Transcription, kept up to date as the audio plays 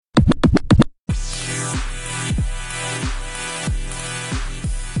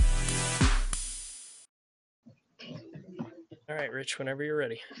right, Rich, whenever you're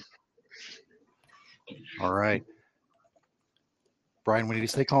ready. All right. Brian, we need to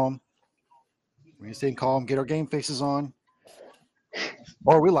stay calm. We need to stay calm, get our game faces on.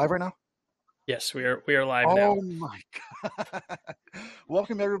 Oh, are we live right now? Yes, we are live now. Oh my God.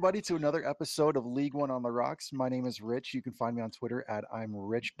 Welcome everybody to another episode of League One on the Rocks. My name is Rich. You can find me on Twitter at I'm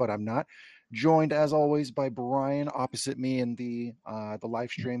Rich, but I'm not. Joined as always by Brian opposite me in the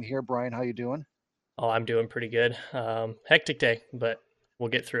live stream here. Brian, how you doing? Oh, I'm doing pretty good. Hectic day, but we'll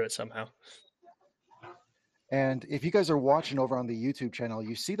get through it somehow. And if you guys are watching over on the YouTube channel,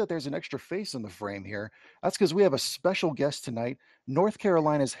 you see that there's an extra face in the frame here. That's because we have a special guest tonight, North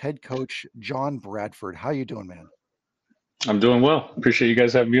Carolina's head coach, John Bradford. How you doing, man? I'm doing well. Appreciate you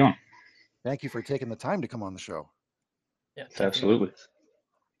guys having me on. Thank you for taking the time to come on the show. Yeah, Absolutely.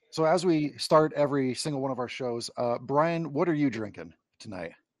 So as we start every single one of our shows, Brian, what are you drinking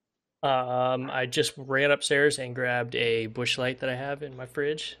tonight? I just ran upstairs and grabbed a Busch Light that I have in my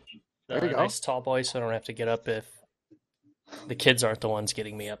fridge. There you go. Nice tall boy, so I don't have to get up if the kids aren't the ones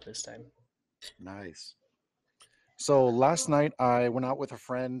getting me up this time. Nice. So last night I went out with a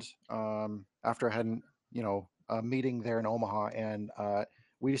friend after I had a meeting there in Omaha, and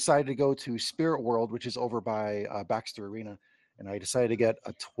we decided to go to Spirit World, which is over by Baxter Arena, and I decided to get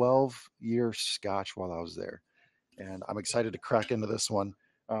a 12-year Scotch while I was there, and I'm excited to crack into this one.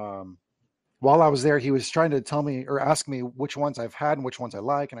 While I was there, he was trying to tell me or ask me which ones I've had and which ones I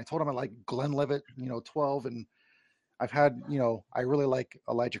like. And I told him I like Glenlivet, 12. And I've had, I really like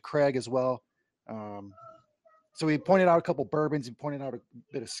Elijah Craig as well. So he pointed out a couple bourbons. He pointed out a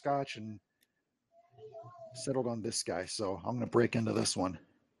bit of Scotch and settled on this guy. So I'm going to break into this one.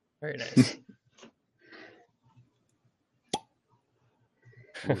 Very nice.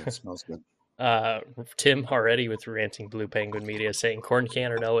 Ooh, it smells good. Tim already with Ranting Blue Penguin Media saying corn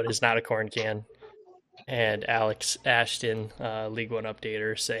can or no, it is not a corn can. And Alex Ashton, League One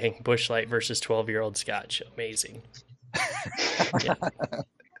updater, saying Busch Light versus 12-year-old Scotch. Amazing. Yeah.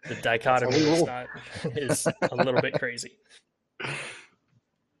 The dichotomy is a little bit crazy.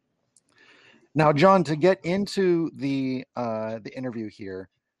 Now, John, to get into the interview here,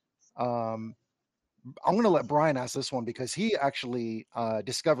 I'm going to let Brian ask this one because he actually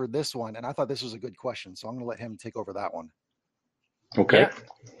discovered this one, and I thought this was a good question. So I'm going to let him take over that one. Okay.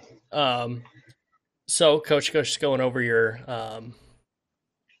 Yeah. So, Coach, just going over your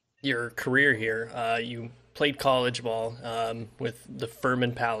career here. You played college ball with the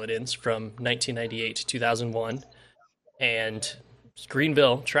Furman Paladins from 1998 to 2001, and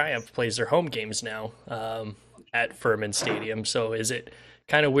Greenville Triumph plays their home games now at Furman Stadium. So, is it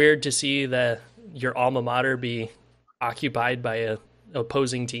kind of weird to see your alma mater be occupied by a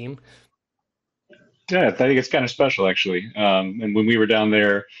opposing team? Yeah, I think it's kind of special actually. And when we were down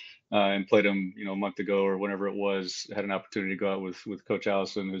there and played them, a month ago or whenever it was, had an opportunity to go out with Coach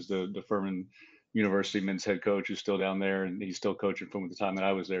Allison, who's the Furman University men's head coach, who's still down there, and he's still coaching from the time that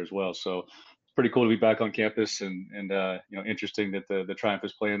I was there as well. So it's pretty cool to be back on campus, and interesting that the Triumph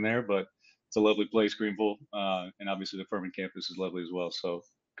is playing there, but it's a lovely place, Greenville, and obviously the Furman campus is lovely as well. So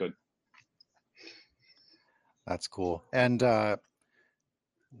good. That's cool. And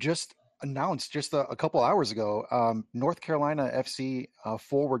just announced just a couple hours ago, North Carolina FC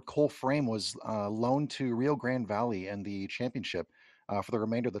forward Cole Frame was loaned to Rio Grande Valley in the championship for the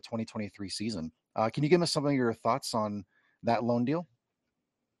remainder of the 2023 season. Can you give us some of your thoughts on that loan deal?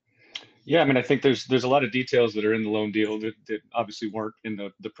 Yeah, I mean, I think there's a lot of details that are in the loan deal that obviously weren't in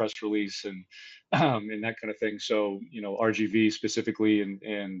the press release and that kind of thing. So, RGV specifically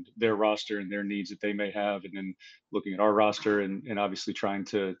and their roster and their needs that they may have, and then looking at our roster and obviously trying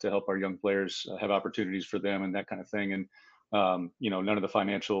to help our young players have opportunities for them and that kind of thing. And none of the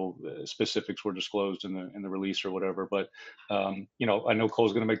financial specifics were disclosed in the release or whatever. But I know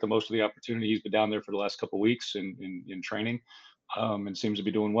Cole's going to make the most of the opportunity. He's been down there for the last couple of weeks in training. And seems to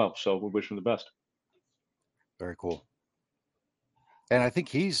be doing well. So we wish him the best. Very cool. And I think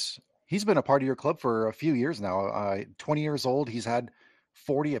he's been a part of your club for a few years now. 20 years old. He's had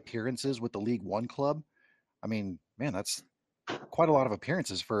 40 appearances with the League One club. I mean, man, that's quite a lot of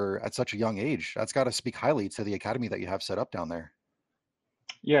appearances at such a young age. That's got to speak highly to the academy that you have set up down there.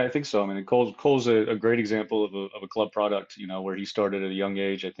 Yeah, I think so. I mean, Cole's a great example of a club product, where he started at a young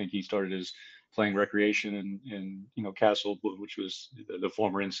age. I think he started as playing recreation in Castle, which was the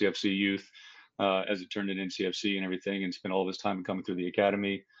former NCFC youth, as it turned into NCFC and everything, and spent all this time coming through the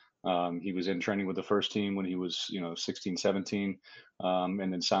academy. He was in training with the first team when he was, 16, 17,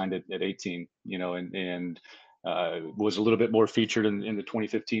 and then signed at 18, and was a little bit more featured in the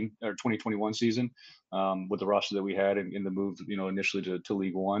 2015 or 2021 season with the roster that we had in the move, initially to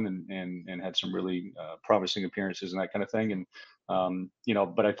League One, and had some really promising appearances and that kind of thing. And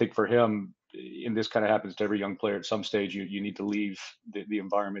but I think for him, and this kind of happens to every young player at some stage, you need to leave the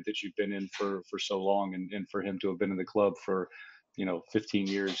environment that you've been in for so long, and for him to have been in the club for 15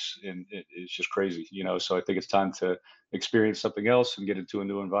 years, and it's just crazy. So I think it's time to experience something else and get into a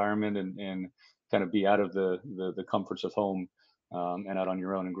new environment, and kind of be out of the comforts of home, and out on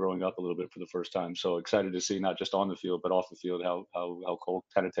your own and growing up a little bit for the first time. So excited to see, not just on the field but off the field, how Cole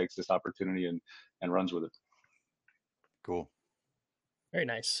kind of takes this opportunity and runs with it. Cool. Very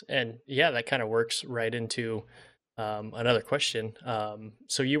nice. And yeah, that kind of works right into another question.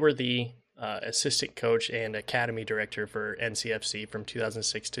 So you were the assistant coach and academy director for NCFC from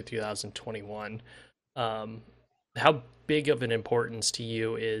 2006 to 2021. How big of an importance to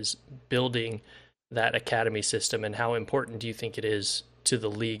you is building that academy system, and how important do you think it is to the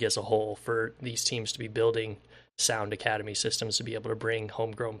league as a whole for these teams to be building sound academy systems to be able to bring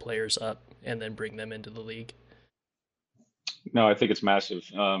homegrown players up and then bring them into the league? No, I think it's massive.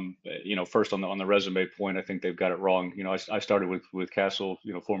 First on the resume point, I think they've got it wrong. I started with Castle,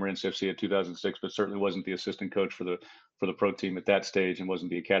 former NCFC at 2006, but certainly wasn't the assistant coach for the pro team at that stage, and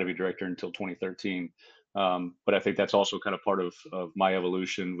wasn't the academy director until 2013. But I think that's also kind of part of my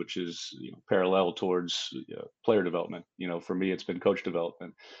evolution, which is parallel towards player development. For me, it's been coach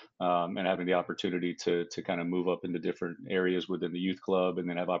development, and having the opportunity to kind of move up into different areas within the youth club, and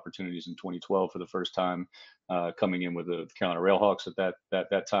then have opportunities in 2012 for the first time, coming in with the Carolina Railhawks at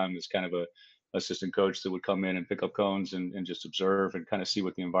that time as kind of a assistant coach that would come in and pick up cones, and just observe and kind of see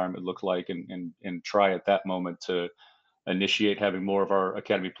what the environment looked like, and try at that moment to initiate having more of our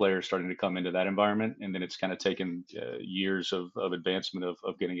academy players starting to come into that environment. And then it's kind of taken years of advancement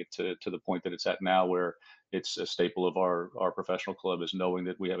of getting it to the point that it's at now, where it's a staple of our professional club, is knowing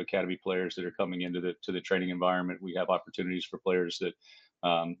that we have academy players that are coming into the training environment. We have opportunities for players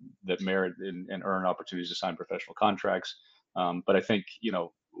that merit and earn opportunities to sign professional contracts. But I think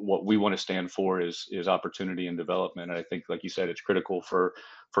what we want to stand for is opportunity and development. And I think, like you said, it's critical for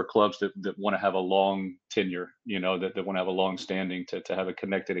clubs that want to have a long tenure, that want to have a long standing, to have a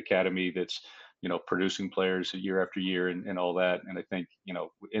connected academy that's producing players year after year, and all that. And I think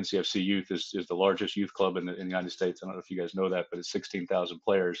NCFC Youth is the largest youth club in the United States. I don't know if you guys know that, but it's 16,000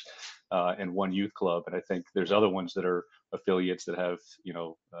 players in one youth club. And I think there's other ones that are affiliates that have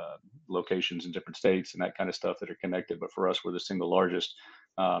locations in different states and that kind of stuff that are connected. But for us, we're the single largest.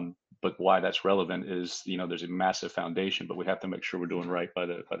 But why that's relevant is there's a massive foundation, but we have to make sure we're doing right by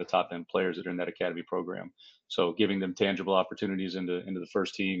the top end players that are in that academy program. So giving them tangible opportunities into the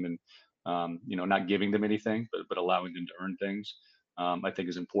first team, and not giving them anything, but allowing them to earn things, I think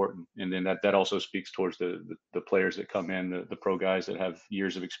is important. And then that also speaks towards the players that come in, the pro guys that have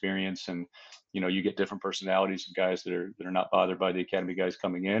years of experience. And you get different personalities of guys that are not bothered by the academy guys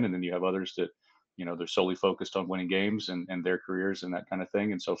coming in, and then you have others that they're solely focused on winning games and their careers and that kind of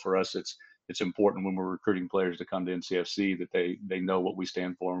thing. And so for us, it's important when we're recruiting players to come to NCFC that they know what we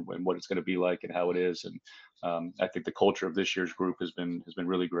stand for and what it's going to be like and how it is. And I think the culture of this year's group has been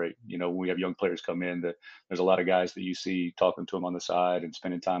really great. When we have young players come in, there's a lot of guys that you see talking to them on the side and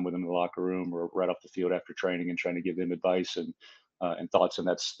spending time with them in the locker room or right off the field after training, and trying to give them advice and thoughts. And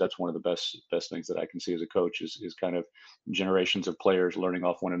that's one of the best things that I can see as a coach is kind of generations of players learning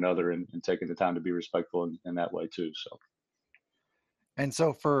off one another, and taking the time to be respectful in that way too. So. And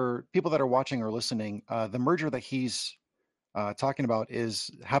so for people that are watching or listening, the merger that he's talking about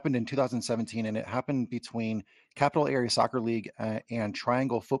happened in 2017, and it happened between Capital Area Soccer League and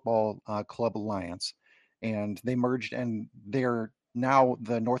Triangle Football Club Alliance, and they merged, and they're now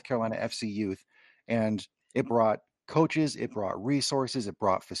the North Carolina FC Youth. And it brought coaches, it brought resources, it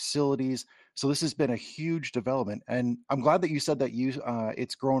brought facilities. So this has been a huge development, and I'm glad that you said that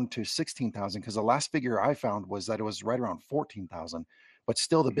it's grown to 16,000, because the last figure I found was that it was right around 14,000, but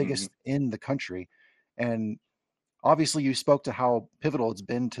still the biggest in the country. And obviously, you spoke to how pivotal it's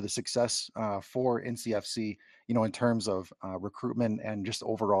been to the success for NCFC, in terms of recruitment and just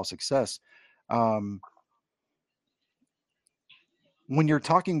overall success. When you're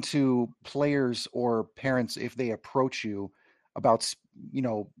talking to players or parents, if they approach you about,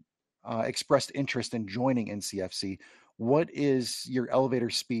 expressed interest in joining NCFC, what is your elevator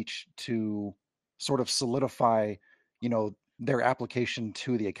speech to sort of solidify, their application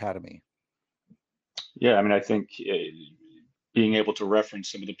to the academy? Yeah, I mean, I think being able to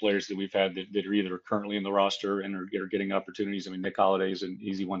reference some of the players that we've had that are either currently in the roster and are getting opportunities. I mean, Nick Holiday is an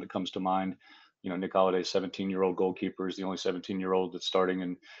easy one that comes to mind. Nick Holiday's 17-year-old goalkeeper, is the only 17-year-old that's starting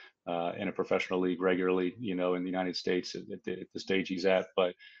in in a professional league regularly, in the United States at the stage he's at.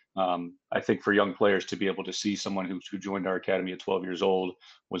 But I think for young players to be able to see someone who joined our academy at 12 years old,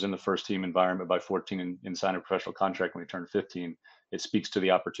 was in the first team environment by 14, and signed a professional contract when he turned 15, it speaks to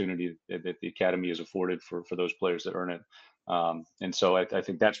the opportunity that the academy is afforded for those players that earn it. And so I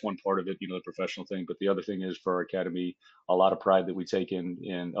think that's one part of it, the professional thing. But the other thing is, for our academy, a lot of pride that we take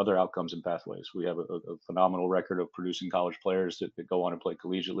in other outcomes and pathways. We have a phenomenal record of producing college players that go on and play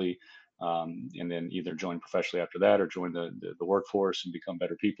collegiately, and then either join professionally after that, or join the workforce and become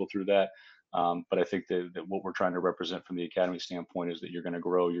better people through that. But I think that what we're trying to represent from the academy standpoint is that you're going to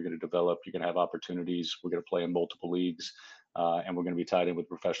grow, you're going to develop, you're going to have opportunities. We're going to play in multiple leagues, and we're going to be tied in with a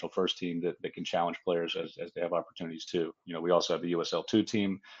professional first team that can challenge players as they have opportunities too. We also have the USL 2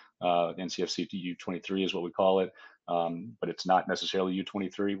 team, NCFC U23 is what we call it. But it's not necessarily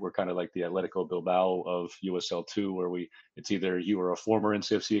U23. We're kind of like the Atletico Bilbao of USL 2, where it's either you are a former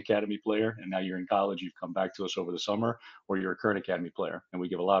NCFC Academy player and now you're in college, you've come back to us over the summer, or you're a current Academy player. And we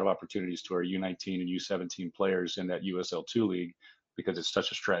give a lot of opportunities to our U19 and U17 players in that USL 2 league, because it's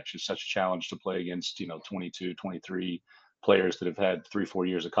such a stretch, it's such a challenge to play against 22, 23 players that have had 3-4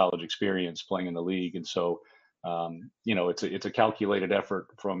 years of college experience playing in the league. And so it's a calculated effort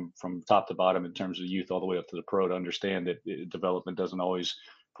from top to bottom in terms of youth all the way up to the pro, to understand that development doesn't always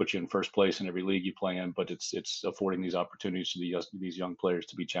put you in first place in every league you play in, but it's affording these opportunities to these young players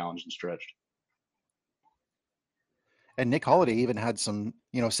to be challenged and stretched. And Nick Holiday even had some,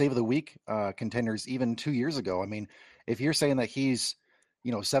 save of the week contenders even 2 years ago. I mean, if you're saying that he's,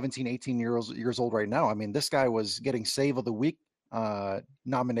 17, 18 years old right now, I mean, this guy was getting save of the week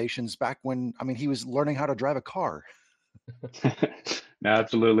nominations back when, he was learning how to drive a car. No,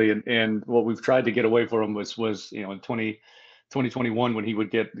 absolutely. And what we've tried to get away from him was in 2021, when he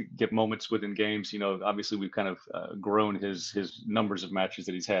would get moments within games. Obviously we've kind of grown his numbers of matches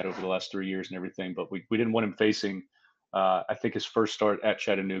that he's had over the last 3 years and everything, but we didn't want him facing, I think his first start at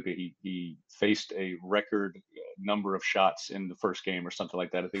Chattanooga, he faced a record number of shots in the first game or something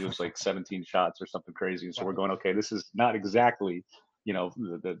like that. I think it was like 17 shots or something crazy. And so we're going, okay, this is not exactly,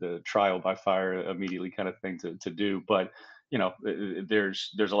 the trial by fire immediately kind of thing to do. But,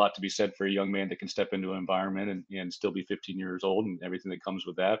 there's a lot to be said for a young man that can step into an environment and still be 15 years old and everything that comes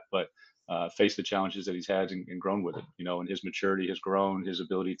with that. But face the challenges that he's had and grown with it, and his maturity has grown, his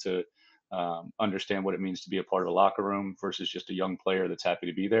ability to understand what it means to be a part of a locker room versus just a young player that's happy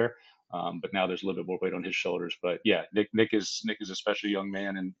to be there. But now there's a little bit more weight on his shoulders. But yeah, Nick is a special young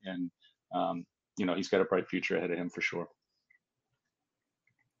man, and he's got a bright future ahead of him for sure.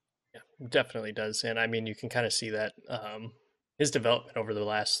 Yeah, definitely does. And you can kind of see that his development over the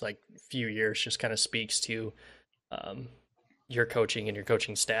last few years just kind of speaks to your coaching and your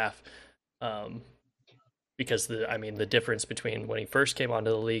coaching staff. Because the difference between when he first came onto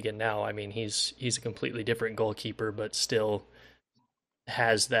the league and now, he's a completely different goalkeeper, but still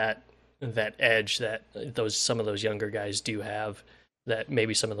has that edge that some of those younger guys do have that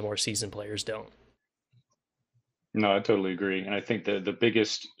maybe some of the more seasoned players don't. No, I totally agree. And I think the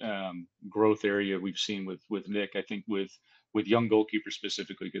biggest growth area we've seen with Nick, I think with young goalkeepers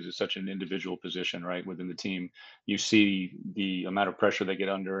specifically, because it's such an individual position, right, within the team, you see the amount of pressure they get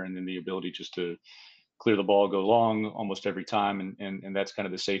under, and then the ability just to clear the ball, go long almost every time. And that's kind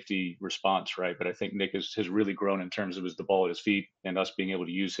of the safety response, right? But I think Nick has really grown in terms of the ball at his feet, and us being able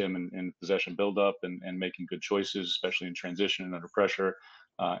to use him in possession buildup and making good choices, especially in transition and under pressure.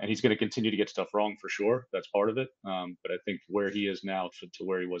 And he's going to continue to get stuff wrong for sure. That's part of it. But I think where he is now to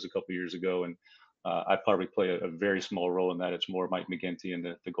where he was a couple years ago, and I probably play a very small role in that. It's more Mike McGinty and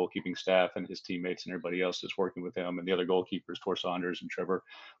the goalkeeping staff and his teammates and everybody else that's working with him, and the other goalkeepers, Tor Saunders and Trevor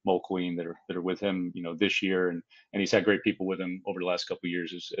Mulqueen, that are with him, this year. And he's had great people with him over the last couple of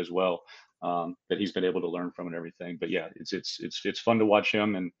years as well, that he's been able to learn from and everything. But yeah, it's fun to watch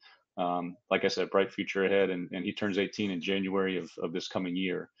him. And like I said, bright future ahead. And he turns 18 in January of this coming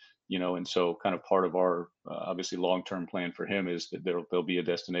year. And so kind of part of our obviously long-term plan for him is that there'll be a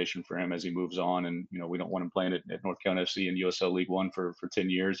destination for him as he moves on. And, we don't want him playing at North Carolina FC and USL League One for 10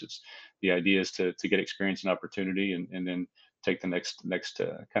 years. The idea is to get experience and opportunity, and then take the next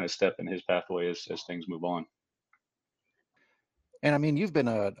kind of step in his pathway as things move on. And you've been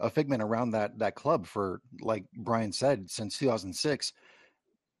a figment around that club for, like Brian said, since 2006.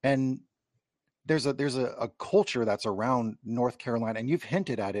 And there's a culture that's around North Carolina, and you've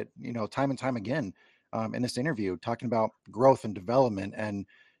hinted at it, time and time again, in this interview, talking about growth and development, and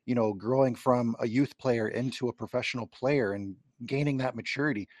growing from a youth player into a professional player and gaining that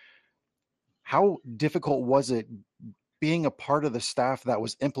maturity. How difficult was it being a part of the staff that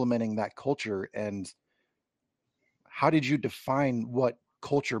was implementing that culture, and how did you define what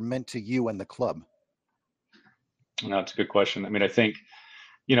culture meant to you and the club? No, that's a good question. I mean, I think,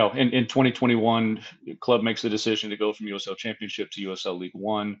 in 2021, the club makes the decision to go from USL Championship to USL League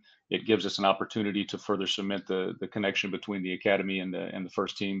One. It gives us an opportunity to further cement the connection between the academy and the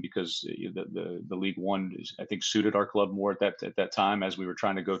first team, because the League One is, I think, suited our club more at that time, as we were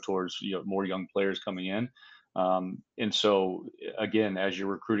trying to go towards more young players coming in. And so again, as you're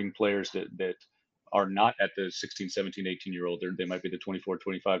recruiting players that are not at the 16, 17, 18-year-old, they might be the 24,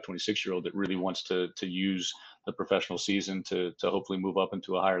 25, 26-year-old that really wants to use the professional season to hopefully move up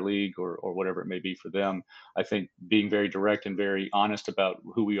into a higher league, or whatever it may be for them. I think being very direct and very honest about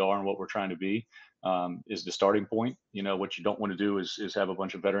who we are and what we're trying to be is the starting point. What you don't want to do is have a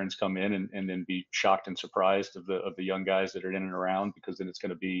bunch of veterans come in and then be shocked and surprised of the young guys that are in and around, because then it's going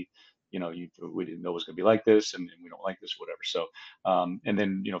to be, we didn't know it was going to be like this, and we don't like this, or whatever. So, and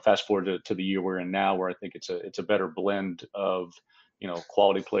then, fast forward to the year we're in now, where I think it's a better blend of,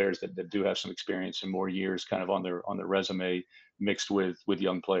 quality players that do have some experience and more years kind of on their resume, mixed with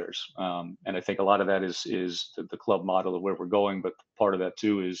young players. And I think a lot of that is the club model of where we're going, but part of that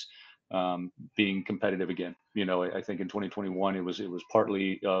too is being competitive again. I think in 2021 it was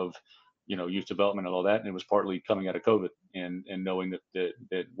partly of youth development and all that, and it was partly coming out of COVID and knowing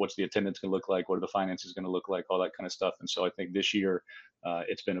that what's the attendance going to look like, what are the finances going to look like, all that kind of stuff. And so I think this year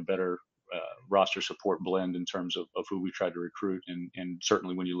it's been a better roster support blend in terms of who we tried to recruit, and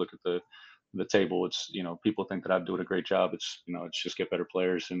certainly when you look at the table, it's people think that I'm doing a great job. It's just get better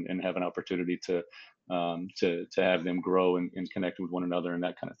players and have an opportunity to have them grow and connect with one another and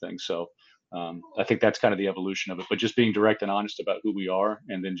that kind of thing. So I think that's kind of the evolution of it, but just being direct and honest about who we are,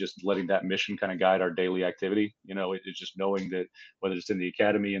 and then just letting that mission kind of guide our daily activity. It's just knowing that whether it's in the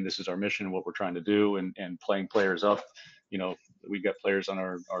academy and this is our mission and what we're trying to do, and playing players up. We've got players on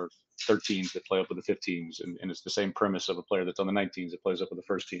our 13s that play up with the 15s, and it's the same premise of a player that's on the 19s that plays up with the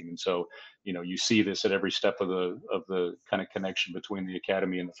first team. And so, you see this at every step of the kind of connection between the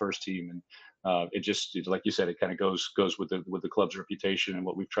academy and the first team. And it's like you said, it kind of goes with the club's reputation and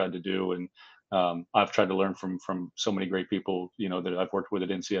what we've tried to do. And I've tried to learn from so many great people, that I've worked with at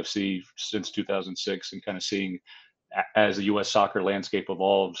NCFC since 2006, and kind of seeing as the U.S. soccer landscape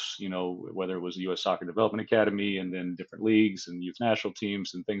evolves, whether it was the U.S. Soccer Development Academy and then different leagues and youth national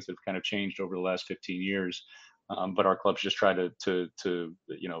teams and things that have kind of changed over the last 15 years. But our clubs just try to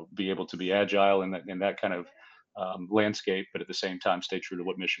be able to be agile in that kind of landscape, but at the same time stay true to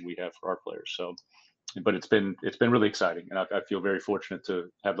what mission we have for our players. So, but it's been really exciting, and I feel very fortunate to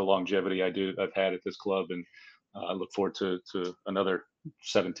have the longevity I've had at this club, and I look forward to another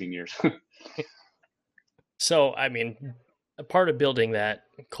 17 years. So, I mean, a part of building that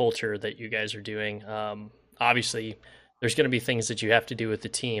culture that you guys are doing, obviously, there's going to be things that you have to do with the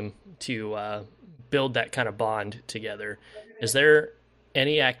team to build that kind of bond together. Is there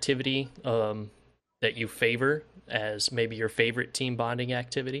any activity that you favor as maybe your favorite team bonding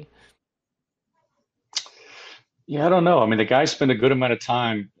activity? Yeah, I don't know. I mean, the guys spend a good amount of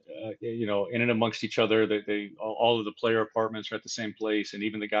time, in and amongst each other. All of the player apartments are at the same place, and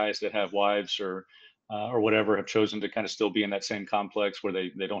even the guys that have wives or whatever have chosen to kind of still be in that same complex, where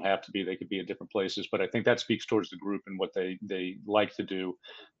they don't have to be. They could be at different places. But I think that speaks towards the group and what they like to do.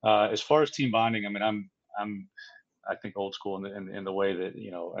 As far as team bonding, I mean, I'm I think old school in the way that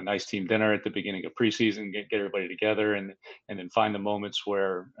a nice team dinner at the beginning of preseason, get everybody together, and then find the moments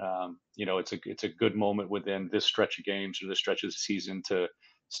where it's a good moment within this stretch of games or this stretch of the season to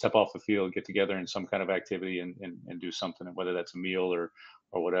step off the field, get together in some kind of activity, and do something, whether that's a meal or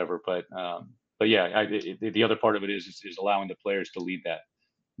whatever. But yeah, the other part of it is allowing the players to lead that.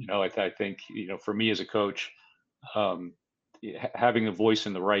 I think for me as a coach, having a voice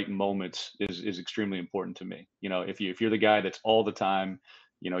in the right moments is extremely important to me. If you're the guy that's all the time,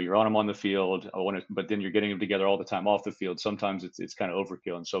 you're on them on the field, but then you're getting them together all the time off the field. Sometimes it's kind of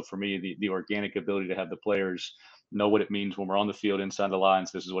overkill. And so for me, the organic ability to have the players know what it means when we're on the field inside the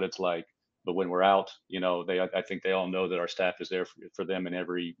lines, this is what it's like. But when we're out, I think they all know that our staff is there for them in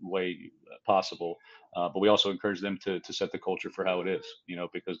every way possible. But we also encourage them to set the culture for how it is,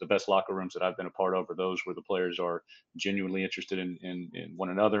 because the best locker rooms that I've been a part of are those where the players are genuinely interested in one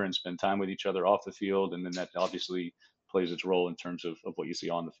another and spend time with each other off the field. And then that obviously plays its role in terms of what you see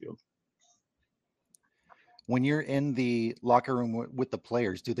on the field. When you're in the locker room with the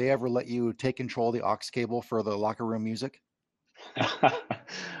players, do they ever let you take control of the aux cable for the locker room music?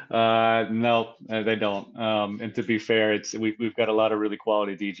 No, they don't. And to be fair, we've got a lot of really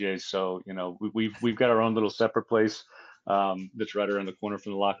quality DJs. So we've got our own little separate place that's right around the corner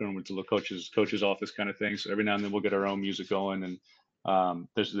from the locker room. It's a little coach's office kind of thing. So every now and then we'll get our own music going, and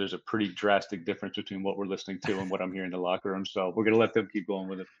there's a pretty drastic difference between what we're listening to and what I'm hearing in the locker room. So we're going to let them keep going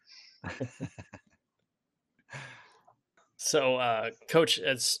with it. So, Coach,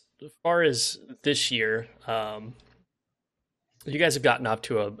 as far as this year, you guys have gotten off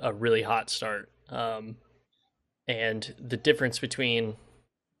to a really hot start. And the difference between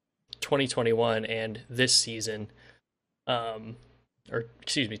 2021 and this season, or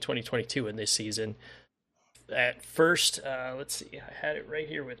excuse me, 2022 and this season, at first, let's see, I had it right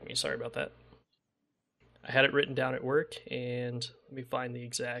here with me. Sorry about that. I had it written down at work, and let me find the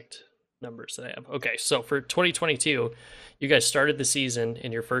exact numbers that I have. Okay, so for 2022, you guys started the season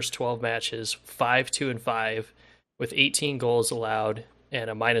in your first 12 matches 5-2-5 with 18 goals allowed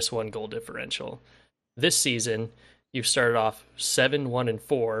and a -1 goal differential. This season, you've started off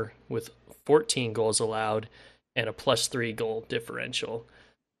 7-1-4 with 14 goals allowed and a +3 goal differential.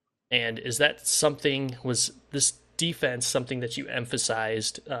 And is that something, was this defense something that you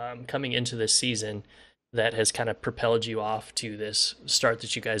emphasized coming into this season that has kind of propelled you off to this start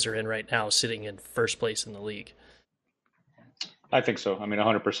that you guys are in right now, sitting in first place in the league? I think so. I mean,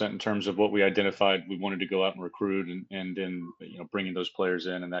 100% in terms of what we identified, we wanted to go out and recruit and then, bringing those players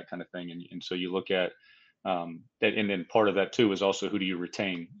in and that kind of thing. And so you look at that, and then part of that too is also who do you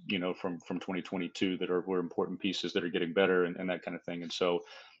retain, from 2022 that were important pieces that are getting better and that kind of thing. And so,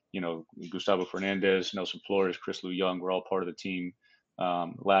 Gustavo Fernandez, Nelson Flores, Chris Lou Young were all part of the team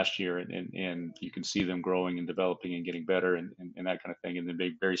last year, and you can see them growing and developing and getting better and that kind of thing. And then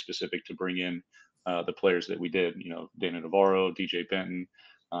be very specific to bring in the players that we did, Dana Navarro, DJ Benton,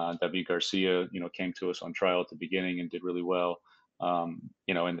 David Garcia, came to us on trial at the beginning and did really well.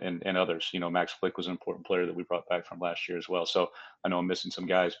 And others, Max Flick was an important player that we brought back from last year as well. So I know I'm missing some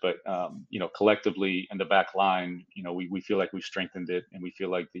guys, but, collectively in the back line, we feel like we've strengthened it, and we feel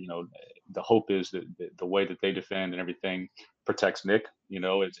like, the hope is that the way that they defend and everything protects Nick,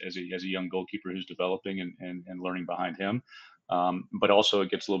 as a young goalkeeper who's developing and learning behind him. But also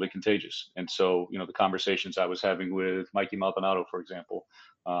it gets a little bit contagious. And so, the conversations I was having with Mikey Maldonado, for example,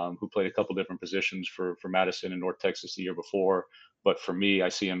 who played a couple different positions for Madison and North Texas the year before. But for me, I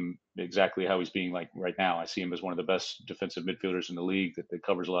see him exactly how he's being like right now. I see him as one of the best defensive midfielders in the league that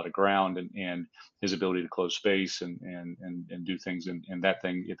covers a lot of ground, and his ability to close space and do things. And that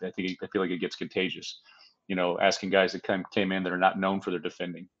thing, I feel like it gets contagious. Asking guys that came in that are not known for their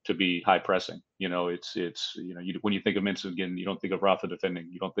defending to be high pressing. When you think of Minson, you don't think of Rafa defending,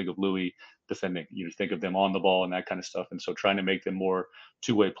 you don't think of Louis defending, you think of them on the ball and that kind of stuff. And so trying to make them more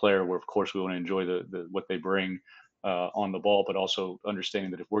two-way player, where of course we want to enjoy the what they bring on the ball, but also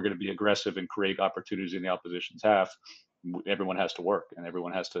understanding that if we're going to be aggressive and create opportunities in the opposition's half, everyone has to work and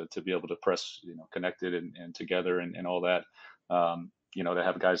everyone has to be able to press, connected and together and all that. To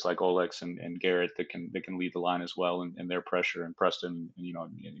have guys like Olex and Garrett that can lead the line as well, and their pressure, and Preston,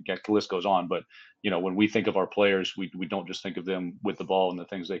 and the list goes on. But when we think of our players, we don't just think of them with the ball and the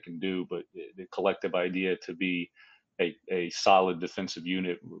things they can do, but the collective idea to be a solid defensive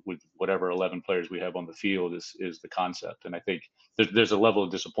unit with whatever 11 players we have on the field is the concept. And I think there's a level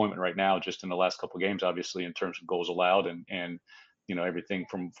of disappointment right now just in the last couple of games, obviously, in terms of goals allowed and everything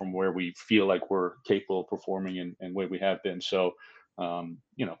from where we feel like we're capable of performing and where we have been. So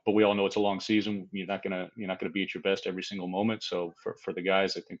but we all know it's a long season. You're not gonna be at your best every single moment. So for the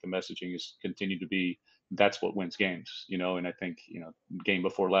guys, I think the messaging is continue to be, that's what wins games, and I think, game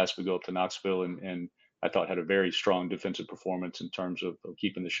before last, we go up to Knoxville and I thought had a very strong defensive performance in terms of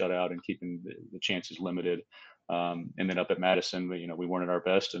keeping the shutout and keeping the chances limited. And then up at Madison, we weren't at our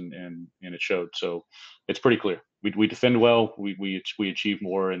best and it showed. So it's pretty clear. We defend well, we achieve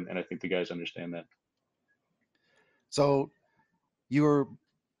more, and I think the guys understand that. So you were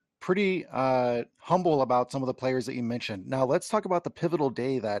pretty humble about some of the players that you mentioned. Now let's talk about the pivotal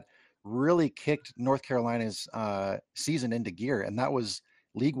day that really kicked North Carolina's season into gear, and that was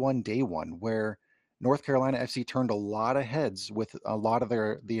League One Day 1, where North Carolina FC turned a lot of heads with a lot of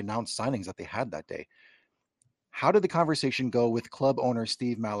the announced signings that they had that day. How did the conversation go with club owner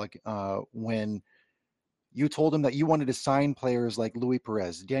Steve Malik when you told him that you wanted to sign players like Luis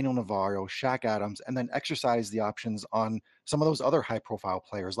Perez, Daniel Navarro, Shaq Adams, and then exercise the options on some of those other high-profile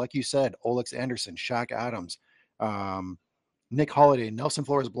players, like you said, Olex Anderson, Shaq Adams, Nick Holiday, Nelson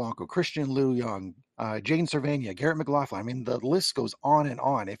Flores Blanco, Christian Lou Young, Jane Cervania, Garrett McLaughlin. I mean, the list goes on and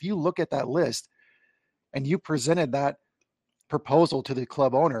on. If you look at that list and you presented that proposal to the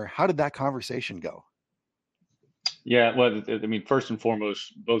club owner, how did that conversation go? Yeah, well, I mean, first and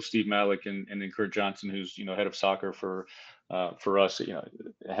foremost, both Steve Malik and Kurt Johnson, who's head of soccer for us,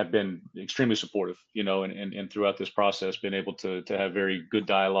 have been extremely supportive, and throughout this process, been able to have very good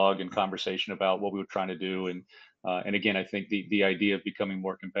dialogue and conversation about what we were trying to do, and And again, I think the idea of becoming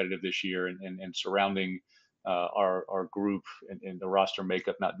more competitive this year and surrounding our group and the roster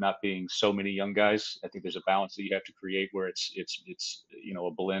makeup not being so many young guys. I think there's a balance that you have to create where it's a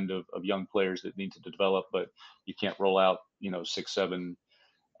blend of young players that need to develop, but you can't roll out 6, 7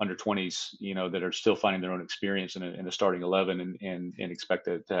 under 20s that are still finding their own experience in a starting 11 and expect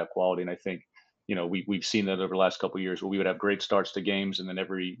to have quality. And I think we've seen that over the last couple of years where we would have great starts to games, and then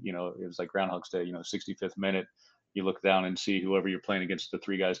every it was like Groundhog's Day, 65th minute, you look down and see whoever you're playing against, the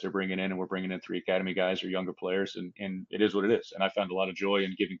three guys they're bringing in, and we're bringing in three academy guys or younger players, and it is what it is. And I found a lot of joy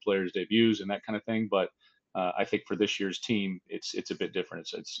in giving players debuts and that kind of thing. But I think for this year's team, it's a bit different.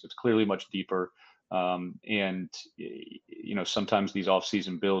 It's clearly much deeper. And sometimes these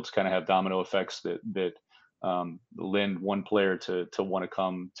off-season builds kind of have domino effects that lend one player to want to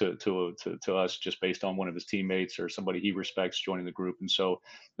come to us just based on one of his teammates or somebody he respects joining the group. And so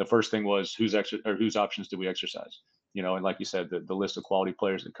the first thing was whose options do we exercise? And like you said, the list of quality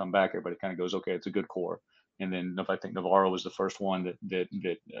players that come back, everybody kind of goes, okay, it's a good core. And then if I think Navarro was the first one that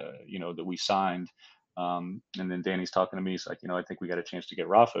we signed. And then Danny's talking to me. He's like, I think we got a chance to get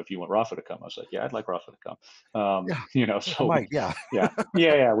Rafa. If you want Rafa to come, I was like, yeah, I'd like Rafa to come. Yeah, So might, yeah.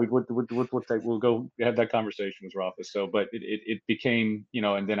 yeah. We'll go have that conversation with Rafa. So, but it became,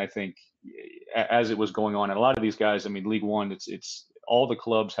 and then I think as it was going on, and a lot of these guys, I mean, League One, it's all the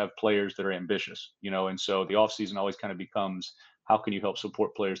clubs have players that are ambitious, and so the off season always kind of becomes, how can you help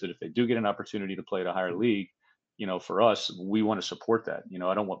support players that if they do get an opportunity to play at a higher league, for us, we want to support that.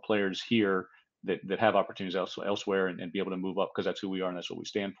 I don't want players here that have opportunities elsewhere and be able to move up, because that's who we are and that's what we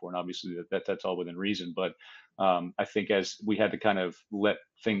stand for. And obviously that's all within reason. But I think as we had to kind of let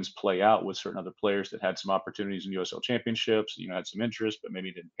things play out with certain other players that had some opportunities in USL championships, had some interest, but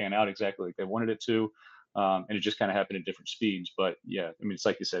maybe didn't pan out exactly like they wanted it to. And it just kind of happened at different speeds. But yeah, I mean, it's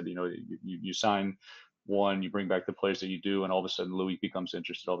like you said, you sign one, you bring back the players that you do, and all of a sudden Louis becomes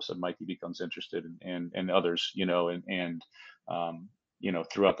interested. All of a sudden Mikey becomes interested, and others,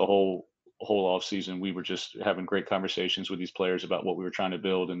 throughout the whole off season, we were just having great conversations with these players about what we were trying to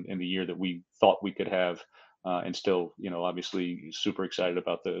build in the year that we thought we could have, and still, obviously super excited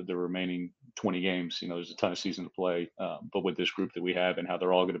about the remaining 20 games. There's a ton of season to play, but with this group that we have and how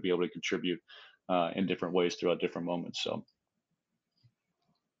they're all going to be able to contribute in different ways throughout different moments.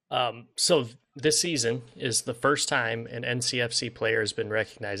 So this season is the first time an NCFC player has been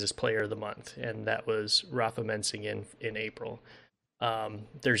recognized as Player of the Month, and that was Rafa Mensing in April.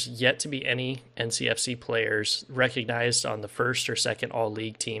 There's yet to be any NCFC players recognized on the first or second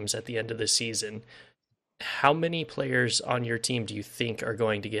all-league teams at the end of the season. How many players on your team do you think are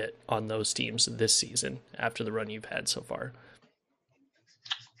going to get on those teams this season after the run you've had so far?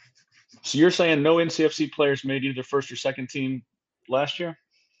 So you're saying no NCFC players made either first or second team last year?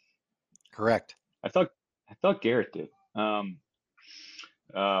 Correct. I thought Garrett did. But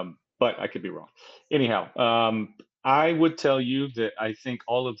I could be wrong. Anyhow, I would tell you that I think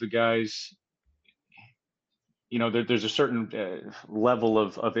all of the guys, there's a certain level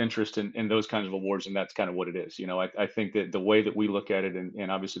of interest in those kinds of awards, and that's kind of what it is. I think that the way that we look at it, and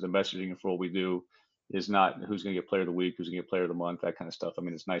obviously the messaging for what we do is not who's going to get Player of the Week, who's going to get Player of the Month, that kind of stuff. I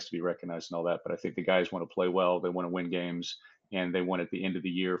mean, it's nice to be recognized and all that, but I think the guys want to play well, they want to win games, and they want at the end of the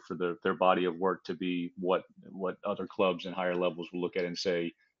year for their body of work to be what other clubs and higher levels will look at and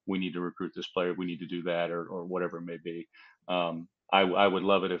say, we need to recruit this player, we need to do that, or whatever it may be. I would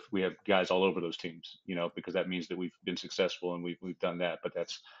love it if we have guys all over those teams, because that means that we've been successful and we've done that. But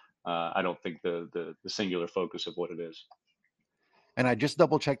that's I don't think the singular focus of what it is. And I just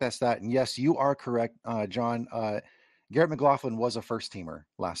double checked that stat, and yes, you are correct, John. Garrett McLaughlin was a first teamer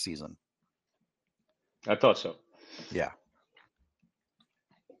last season. I thought so. Yeah.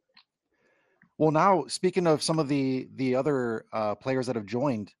 Well, now speaking of some of the other players that have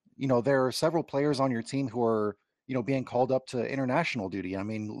joined, there are several players on your team who are being called up to international duty. I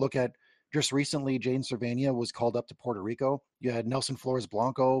mean, look at just recently, Jaden Cervania was called up to Puerto Rico. You had Nelson Flores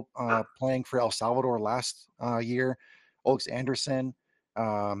Blanco playing for El Salvador last year, Oaks Anderson,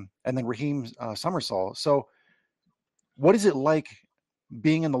 and then Raheem Summersall. So what is it like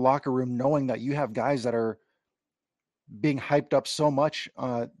being in the locker room knowing that you have guys that are being hyped up so much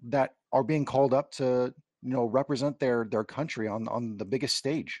that are being called up to represent their country on the biggest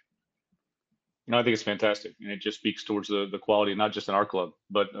stage? I think it's fantastic, and it just speaks towards the quality, not just in our club,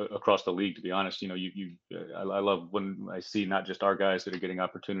 but across the league. To be honest, I love when I see not just our guys that are getting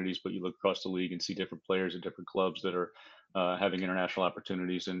opportunities, but you look across the league and see different players at different clubs that are having international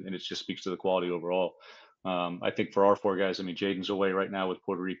opportunities, and it just speaks to the quality overall. I think for our four guys, I mean, Jaden's away right now with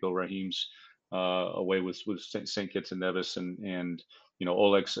Puerto Rico, Raheem's away with St. Kitts and Nevis, and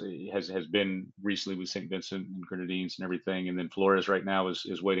Oleg has been recently with St. Vincent and Grenadines and everything, and then Flores right now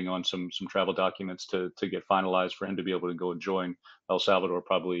is waiting on some travel documents to get finalized for him to be able to go and join El Salvador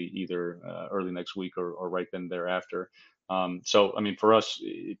probably either early next week or right then thereafter. So, I mean, for us,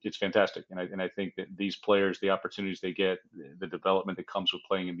 it's fantastic. And I think that these players, the opportunities they get, the development that comes with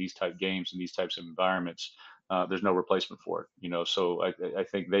playing in these type games and these types of environments, there's no replacement for it. So I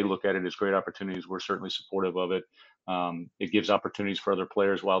think they look at it as great opportunities. We're certainly supportive of it. It gives opportunities for other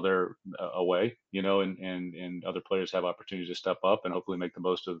players while they're away, and other players have opportunities to step up and hopefully make the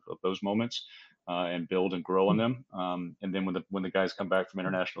most of those moments and build and grow on them. And then when the guys come back from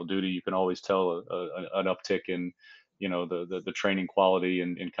international duty, you can always tell an uptick in the training quality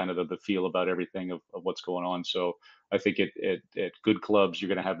and kind of the feel about everything of what's going on. So I think at good clubs, you're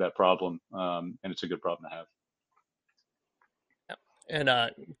going to have that problem, and it's a good problem to have. And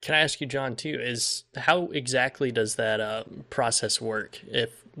can I ask you, John, too, is how exactly does that process work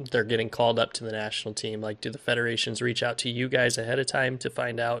if they're getting called up to the national team? Like, do the federations reach out to you guys ahead of time to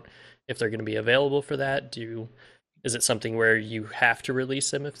find out if they're going to be available for that? Is it something where you have to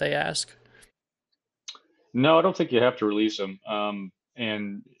release them if they ask? No, I don't think you have to release them.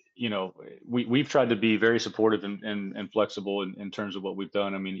 And we've tried to be very supportive and flexible in terms of what we've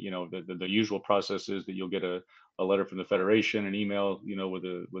done. I mean, the usual process is that you'll get a letter from the federation, an email, with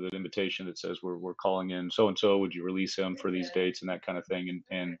an invitation that says we're calling in so and so. Would you release him for these dates and that kind of thing?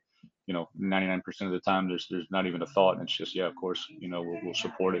 And 99% of the time there's not even a thought, and it's just, yeah, of course, we'll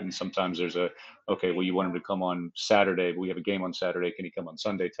support it. And sometimes there's okay, well, you want him to come on Saturday, but we have a game on Saturday, can he come on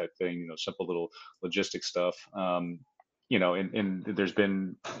Sunday type thing, simple little logistic stuff. And there's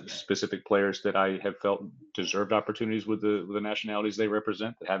been specific players that I have felt deserved opportunities with the nationalities they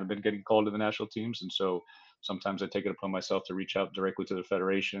represent that haven't been getting called to the national teams. And so sometimes I take it upon myself to reach out directly to the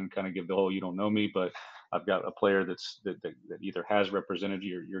federation, kind of give the whole, you don't know me, but I've got a player that either has represented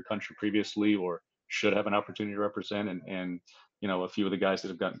your country previously or should have an opportunity to represent. And a few of the guys that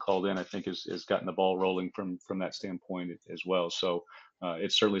have gotten called in, I think has gotten the ball rolling from that standpoint as well. So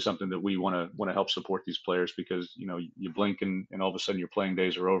it's certainly something that we want to help support these players, because you blink and all of a sudden your playing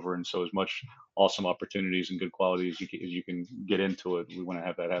days are over. And so as much awesome opportunities and good quality as you can get into it, we want to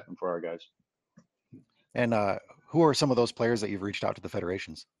have that happen for our guys. And who are some of those players that you've reached out to the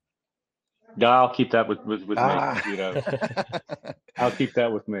federations? I'll keep that with me. I'll keep that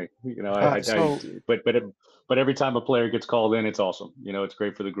with me. But every time a player gets called in, it's awesome. It's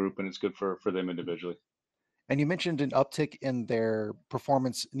great for the group and it's good for them individually. And you mentioned an uptick in their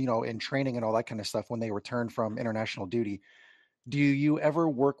performance, in training and all that kind of stuff when they return from international duty. Do you ever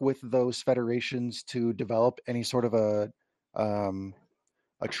work with those federations to develop any sort of a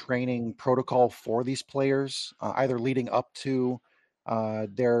training protocol for these players, either leading up to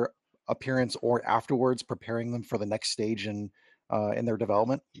their appearance or afterwards, preparing them for the next stage in their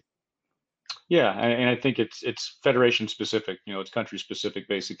development? Yeah, and I think it's federation specific. It's country specific,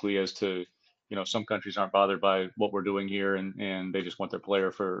 basically, as to some countries aren't bothered by what we're doing here, and they just want their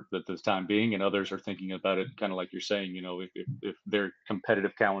player for the time being, and others are thinking about it kind of like you're saying. If their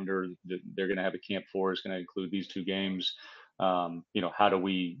competitive calendar that they're going to have a camp for is going to include these two games. How do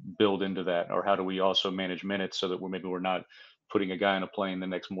we build into that, or how do we also manage minutes so that we're not putting a guy on a plane the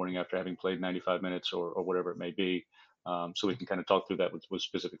next morning after having played 95 minutes or whatever it may be. So we can kind of talk through that with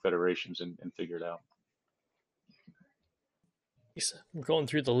specific federations and figure it out. We're going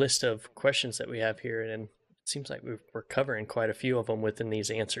through the list of questions that we have here, and it seems like we're covering quite a few of them within these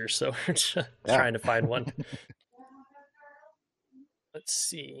answers. So we're just trying to find one. Let's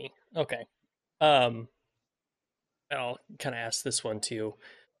see. Okay. I'll kind of ask this one too.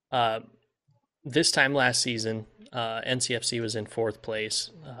 This time last season, NCFC was in 4th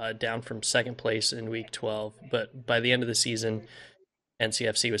place, down from 2nd place in week 12. But by the end of the season,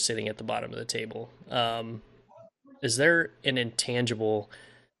 NCFC was sitting at the bottom of the table. Is there an intangible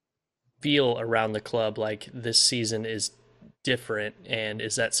feel around the club like this season is different? And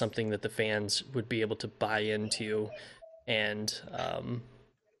is that something that the fans would be able to buy into? And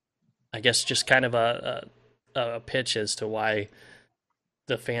I guess just kind of a pitch as to why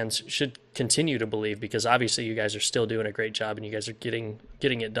the fans should continue to believe, because obviously you guys are still doing a great job and you guys are getting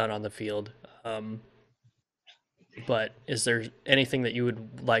it done on the field. But is there anything that you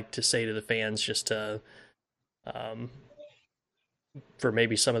would like to say to the fans, just to for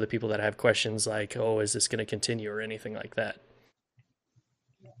maybe some of the people that have questions like, oh, is this going to continue, or anything like that?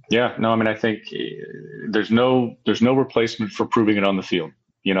 Yeah, no, I mean, I think there's no replacement for proving it on the field,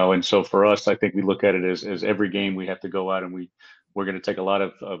 and so for us, I think we look at it as every game we have to go out and we we're going to take a lot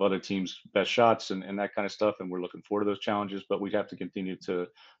of other teams' best shots and that kind of stuff, and we're looking forward to those challenges. But we have to continue to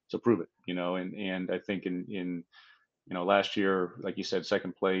prove it, and I think in last year, like you said,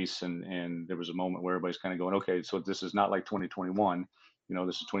 second place, and there was a moment where everybody's kind of going, okay, so this is not like 2021,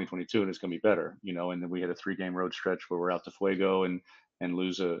 this is 2022, and it's going to be better, and then we had a 3-game road stretch where we're out to Fuego and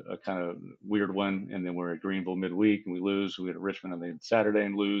lose a kind of weird one, and then we're at Greenville midweek and we lose. We had Richmond on the Saturday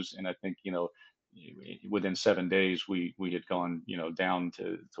and lose, and I think within 7 days we had gone down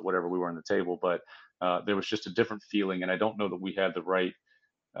to whatever we were on the table, but there was just a different feeling, and I don't know that we had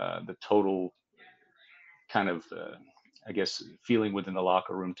the total kind of I guess feeling within the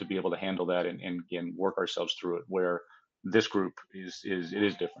locker room to be able to handle that and again work ourselves through it. Where this group is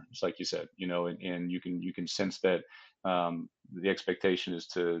different. It's like you said, and you can sense that the expectation is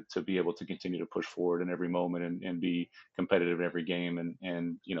to be able to continue to push forward in every moment and be competitive in every game,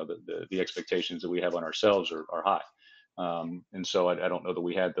 and the expectations that we have on ourselves are high. And so I don't know that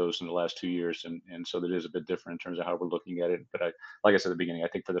we had those in the last 2 years, and so that is a bit different in terms of how we're looking at it. But like I said at the beginning, I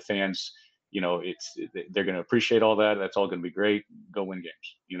think for the fans, they're going to appreciate all that. That's all going to be great. Go win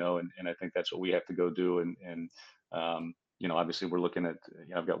games, and I think that's what we have to go do. And obviously we're looking at,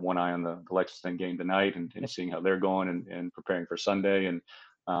 I've got one eye on the Lexington game tonight and seeing how they're going and preparing for Sunday. And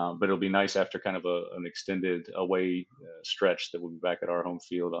but it'll be nice after kind of an extended away stretch that we'll be back at our home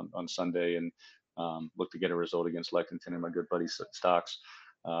field on Sunday and look to get a result against Lexington and my good buddy Stocks.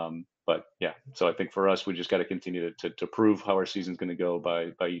 But yeah, so I think for us, we just got to continue to prove how our season's going to go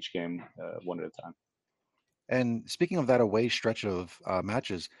by each game, one at a time. And speaking of that away stretch of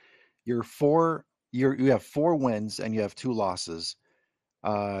matches, you have 4 wins and you have 2 losses.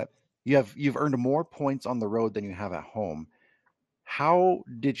 You've earned more points on the road than you have at home. How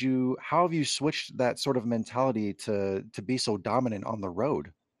have you switched that sort of mentality to be so dominant on the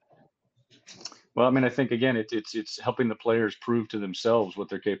road? Well, I mean, I think again, it's helping the players prove to themselves what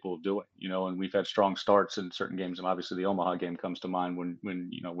they're capable of doing, and we've had strong starts in certain games, and obviously the Omaha game comes to mind when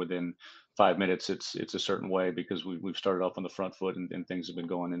within 5 minutes it's a certain way because we've started off on the front foot and things have been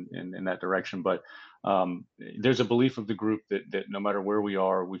going in that direction. But there's a belief of the group that no matter where we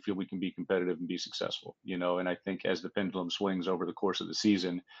are, we feel we can be competitive and be successful, and I think as the pendulum swings over the course of the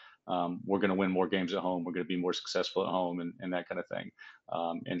season, we're going to win more games at home. We're going to be more successful at home and that kind of thing.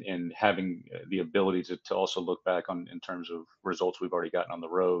 And having the ability to also look back on in terms of results we've already gotten on the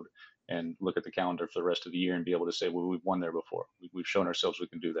road and look at the calendar for the rest of the year and be able to say, well, we've won there before. We've shown ourselves we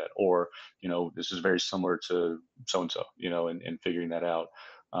can do that. Or, this is very similar to so-and-so, and figuring that out.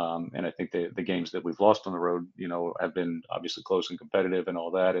 And I think the games that we've lost on the road, have been obviously close and competitive and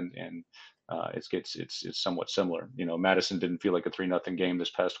all that. And it's somewhat similar. Madison didn't feel like a 3-0 game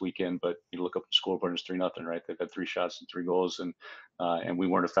this past weekend, but you look up the scoreboard and it's 3-0, right? They've had 3 shots and 3 goals, and we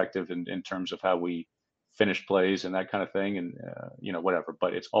weren't effective in terms of how we finished plays and that kind of thing, and whatever.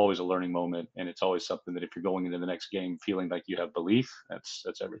 But it's always a learning moment, and it's always something that if you're going into the next game feeling like you have belief, that's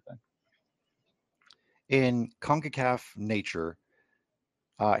everything. In CONCACAF nature,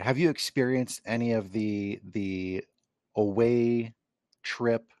 have you experienced any of the away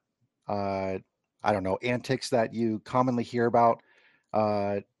trip, I don't know, antics that you commonly hear about,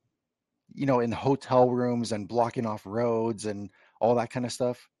 in hotel rooms and blocking off roads and all that kind of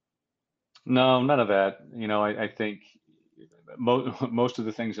stuff? No, none of that. I think most of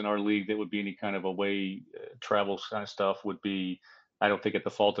the things in our league that would be any kind of away travel kind of stuff would be, I don't think at the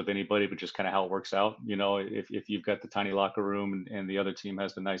fault of anybody, but just kind of how it works out. If you've got the tiny locker room and the other team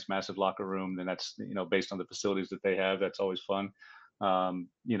has the nice massive locker room, then that's based on the facilities that they have. That's always fun.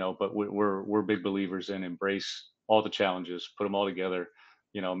 But we're big believers in embrace all the challenges, put them all together.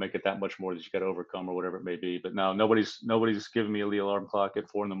 Make it that much more that you got to overcome or whatever it may be. But no, nobody's given me a alarm clock at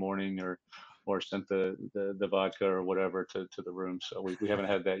 4 a.m. or sent the vodka or whatever to the room. So we haven't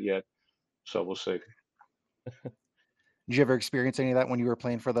had that yet. So we'll see. Did you ever experience any of that when you were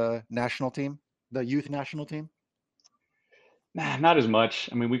playing for the national team, the youth national team? Nah, not as much.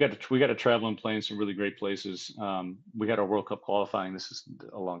 I mean, we got to travel and play in some really great places. We had our World Cup qualifying. This is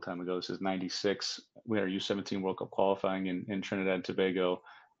a long time ago. This is '96. We had our U17 World Cup qualifying in Trinidad and Tobago,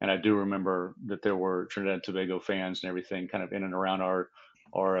 and I do remember that there were Trinidad and Tobago fans and everything kind of in and around our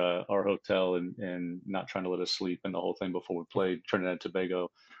hotel and not trying to let us sleep and the whole thing before we played Trinidad and Tobago.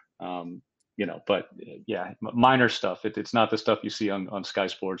 But yeah, minor stuff. It's not the stuff you see on Sky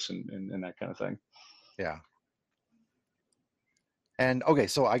Sports and that kind of thing. Yeah. And okay,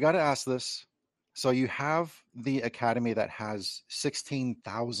 so I got to ask this. So you have the academy that has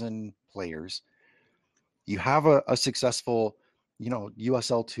 16,000 players. You have a successful,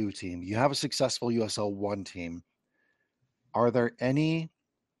 USL 2 team. You have a successful USL 1 team. Are there any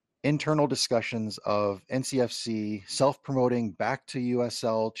internal discussions of NCFC self-promoting back to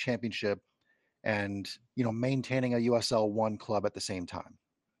USL Championship and maintaining a USL One club at the same time?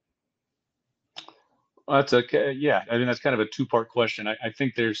 Well, that's okay. Yeah, I mean that's kind of a two-part question. I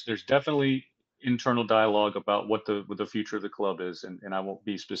think there's definitely internal dialogue about what the future of the club is, and I won't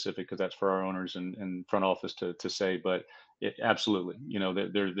be specific because that's for our owners and front office to say. But it absolutely,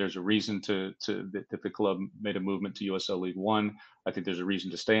 there's a reason that the club made a movement to USL League One. I think there's a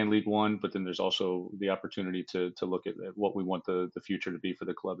reason to stay in League One, but then there's also the opportunity to look at what we want the future to be for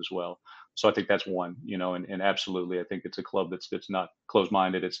the club as well. So I think that's one, and absolutely, I think it's a club that's not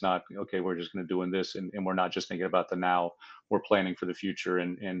closed-minded. It's not okay. We're just going to doing this, and we're not just thinking about the now. We're planning for the future,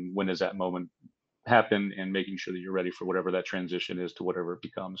 and when does that moment happen, and making sure that you're ready for whatever that transition is to whatever it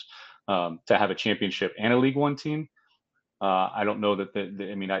becomes. To have a championship and a League One team, I don't know that.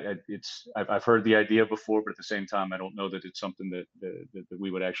 I mean, I've heard the idea before, but at the same time, I don't know that it's something that we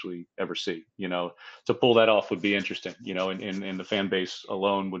would actually ever see. To pull that off would be interesting. And the fan base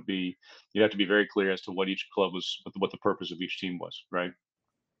alone would be. You'd have to be very clear as to what each club was, what the purpose of each team was, right?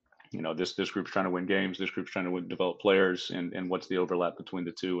 This group's trying to win games, this group's trying to develop players, and what's the overlap between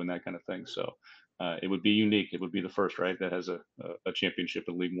the two and that kind of thing. So it would be unique. It would be the first, right, that has a championship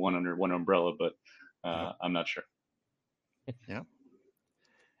in League One under one umbrella, but Yep. I'm not sure. Yeah.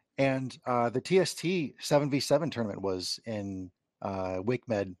 And the TST 7v7 tournament was in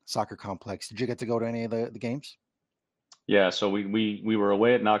WakeMed Soccer Complex. Did you get to go to any of the games? Yeah, so we were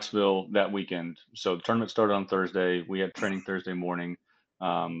away at Knoxville that weekend. So the tournament started on Thursday. We had training Thursday morning.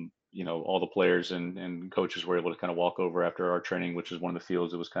 All the players and coaches were able to kind of walk over after our training, which is one of the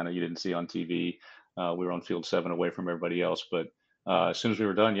fields that was kind of you didn't see on TV. We were on field 7 away from everybody else. But as soon as we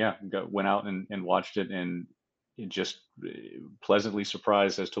were done, yeah, went out and watched it, and just pleasantly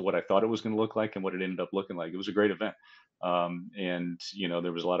surprised as to what I thought it was going to look like and what it ended up looking like. It was a great event. And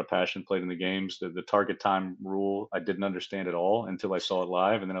there was a lot of passion played in the games. The target time rule I didn't understand at all until I saw it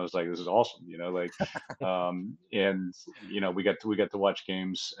live, and then I was like, "This is awesome!" And we got to watch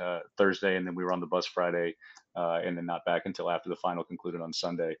games Thursday, and then we were on the bus Friday, and then not back until after the final concluded on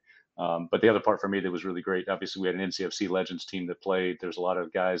Sunday. But the other part for me that was really great, obviously, we had an NCFC Legends team that played. There's a lot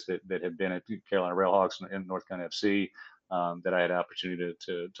of guys that had been at Carolina Railhawks and North Carolina FC that I had an opportunity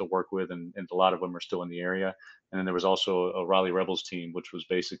to work with, and a lot of them are still in the area. And then there was also a Raleigh Rebels team, which was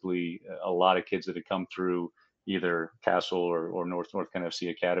basically a lot of kids that had come through either Castle or North Carolina FC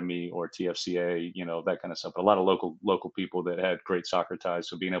Academy or TFCA, that kind of stuff. But a lot of local people that had great soccer ties.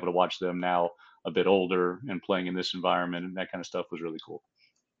 So being able to watch them now a bit older and playing in this environment and that kind of stuff was really cool.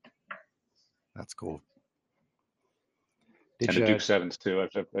 That's cool. And the Duke Sevens too.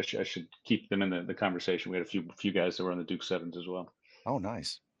 I should keep them in the conversation. We had a few guys that were on the Duke Sevens as well. Oh,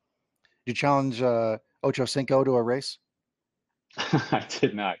 nice. Did you challenge Ocho Cinco to a race? I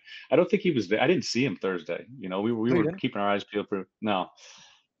did not. I don't think he was there. I didn't see him Thursday. We were keeping our eyes peeled for no.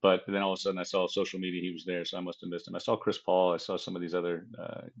 But then all of a sudden I saw social media he was there, so I must have missed him. I saw Chris Paul. I saw some of these other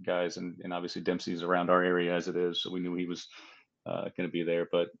guys, and obviously Dempsey's around our area as it is, so we knew he was going to be there.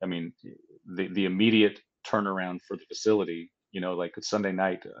 But I mean, the immediate turnaround for the facility, like Sunday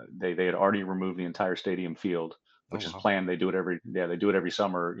night, they had already removed the entire stadium field, which is planned. They do it every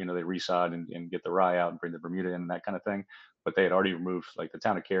summer. They resod and get the rye out and bring the Bermuda in and that kind of thing. But they had already removed like the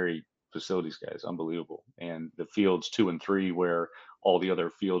town of Cary facilities, guys, unbelievable. And the fields 2 and 3, where all the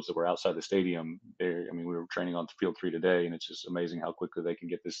other fields that were outside the stadium, we were training on field 3 today, and it's just amazing how quickly they can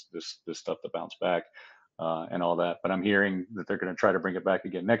get this stuff to bounce back. And all that. But I'm hearing that they're going to try to bring it back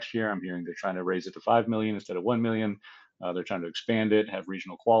again next year. I'm hearing they're trying to raise it to 5 million instead of 1 million. They're trying to expand it, have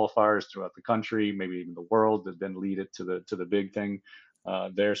regional qualifiers throughout the country, maybe even the world, that then lead it to the big thing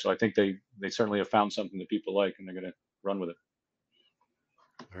there. So I think they certainly have found something that people like, and they're going to run with it.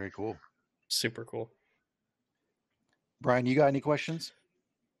 Very cool. Super cool. Bryan, you got any questions?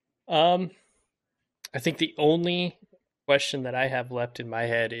 I think the only question that I have left in my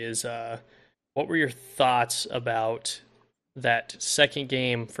head is what were your thoughts about that second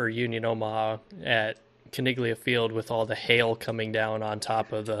game for Union Omaha at Caniglia Field with all the hail coming down on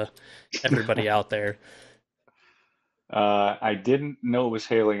top of everybody out there? I didn't know it was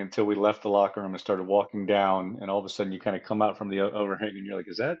hailing until we left the locker room and started walking down, and all of a sudden you kind of come out from the overhang and you're like,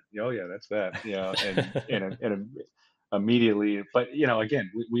 "Is that? Oh yeah, that's that." And immediately, but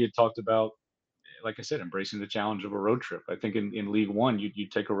again, we had talked about, like I said, embracing the challenge of a road trip. I think in League One, you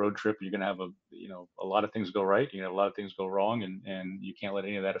take a road trip, you're going to have a lot of things go right, you have a lot of things go wrong, and you can't let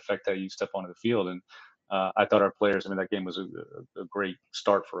any of that affect how you step onto the field. And I thought our players, I mean, that game was a great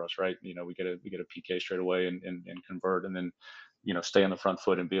start for us, right? We get a PK straight away and convert, and then stay on the front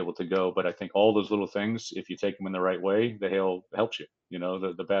foot and be able to go. But I think all those little things, if you take them in the right way, the hail helps you.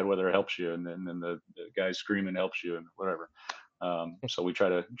 The bad weather helps you, and then the guys screaming helps you, and whatever. So we try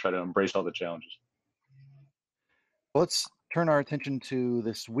to embrace all the challenges. Let's turn our attention to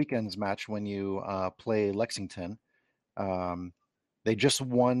this weekend's match when you play Lexington. They just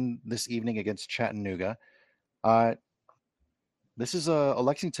won this evening against Chattanooga. This is a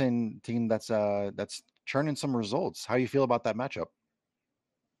Lexington team that's churning some results. How do you feel about that matchup?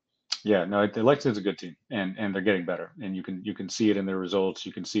 Yeah, no, Lexington's a good team, and they're getting better, and you can see it in their results.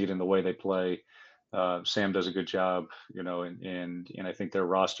 You can see it in the way they play. Sam does a good job, and I think their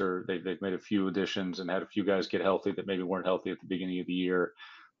roster, they've made a few additions and had a few guys get healthy that maybe weren't healthy at the beginning of the year.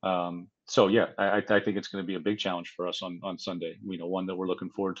 So yeah, I think it's going to be a big challenge for us on Sunday. One that we're looking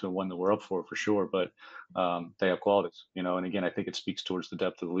forward to and one that we're up for sure. But they have qualities, and again, I think it speaks towards the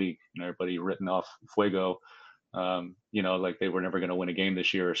depth of the league. Everybody written off Fuego, like they were never going to win a game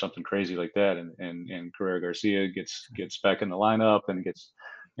this year or something crazy like that. And Carrera Garcia gets back in the lineup and gets,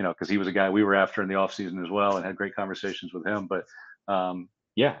 because he was a guy we were after in the offseason as well and had great conversations with him. But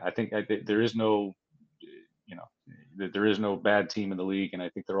yeah, I think there is no, there is no bad team in the league, and I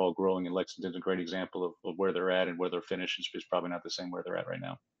think they're all growing. And Lexington's a great example of where they're at, and where their finish is probably not the same where they're at right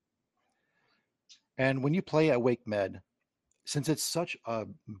now. And when you play at Wake Med, since it's such a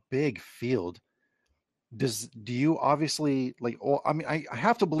big field, do you obviously I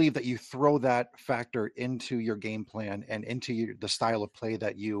have to believe that you throw that factor into your game plan and into the style of play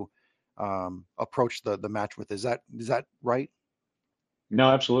that you approach the match with. Is that right? No,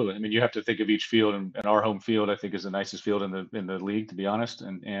 absolutely. I mean, you have to think of each field, and our home field, I think, is the nicest field in the league, to be honest.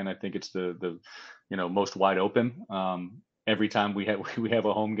 And I think it's the most wide open. Every time we have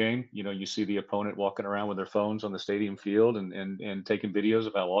a home game, you see the opponent walking around with their phones on the stadium field and taking videos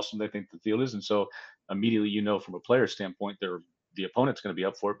of how awesome they think the field is. And so immediately, from a player standpoint, the opponent's going to be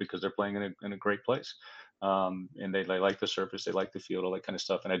up for it because they're playing in a great place. And they like the surface, they like the field, all that kind of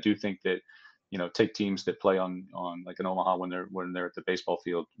stuff. And I do think that, take teams that play on like in Omaha when they're at the baseball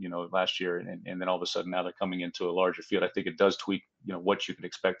field, last year, and then all of a sudden now they're coming into a larger field. I think it does tweak, what you can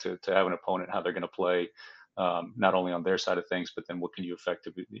expect to have an opponent, how they're going to play, not only on their side of things, but then what can you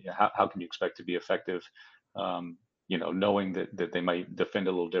how can you expect to be effective, knowing that they might defend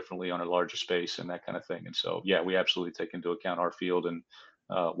a little differently on a larger space and that kind of thing. And so, yeah, we absolutely take into account our field and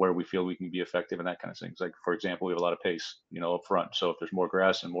where we feel we can be effective and that kind of things. Like, for example, we have a lot of pace, up front. So if there's more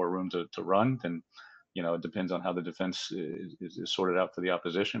grass and more room to run, then, it depends on how the defense is sorted out for the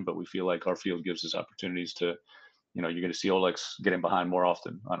opposition. But we feel like our field gives us opportunities to, you're going to see Olex getting behind more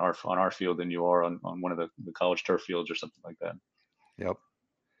often on our field than you are on one of the college turf fields or something like that. Yep.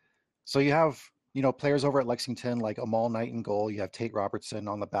 So you have, players over at Lexington like Amal Knight in goal. You have Tate Robertson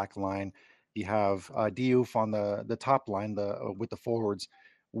on the back line. You have Diouf on the top line, with the forwards.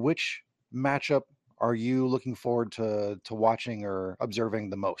 Which matchup are you looking forward to watching or observing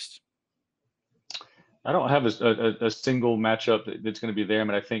the most? I don't have a single matchup that's going to be there. I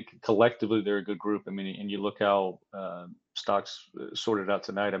mean, I think collectively they're a good group. I mean, and you look how Stocks sorted out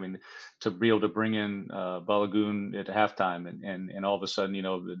tonight. I mean, to be able to bring in Balagoon at halftime and all of a sudden,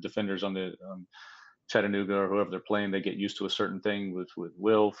 the defenders on the Chattanooga or whoever they're playing, they get used to a certain thing with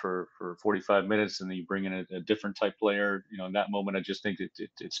Will for 45 minutes, and then you bring in a different type player. In that moment, I just think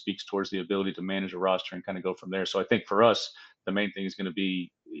it speaks towards the ability to manage a roster and kind of go from there. So I think for us, the main thing is going to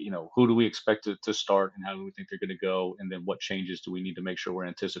be, who do we expect to start and how do we think they're going to go, and then what changes do we need to make sure we're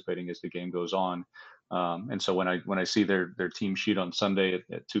anticipating as the game goes on. And so when I see their team sheet on Sunday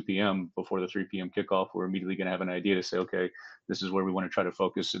at 2 p.m. before the 3 p.m. kickoff, we're immediately going to have an idea to say, okay, this is where we want to try to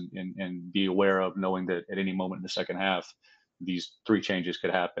focus and be aware of, knowing that at any moment in the second half, these 3 changes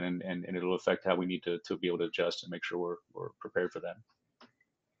could happen, and it'll affect how we need to be able to adjust and make sure we're prepared for that.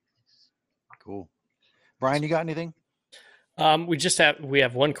 Cool. Brian, you got anything? We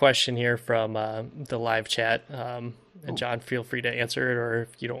have one question here from the live chat. And John, feel free to answer it, or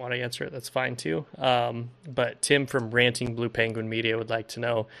if you don't want to answer it, that's fine too. But Tim from Ranting Blue Penguin Media would like to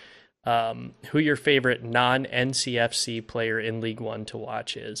know who your favorite non-NCFC player in League One to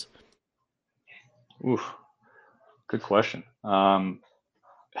watch is. Oof, good question.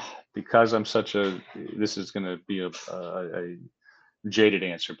 Because I'm this is going to be a jaded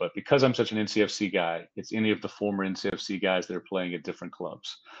answer, but because I'm such an NCFC guy, it's any of the former NCFC guys that are playing at different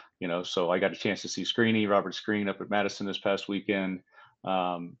clubs. So I got a chance to see Robert Screen up at Madison this past weekend,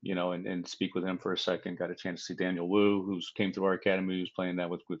 and speak with him for a second. Got a chance to see Daniel Wu, who's came through our academy, who's playing that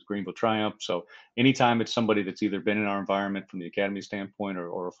with Greenville Triumph. So anytime it's somebody that's either been in our environment from the academy standpoint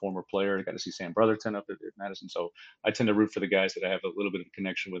or a former player, I got to see Sam Brotherton up at Madison. So I tend to root for the guys that I have a little bit of a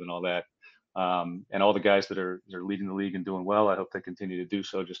connection with and all that. And all the guys that are leading the league and doing well, I hope they continue to do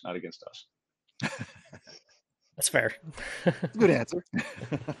so, just not against us. That's fair. Good answer.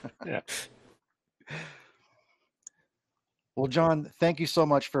 Yeah. Well, John, thank you so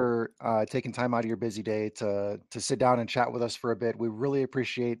much for taking time out of your busy day to sit down and chat with us for a bit. We really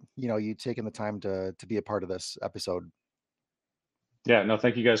appreciate, you taking the time to be a part of this episode. Yeah. No,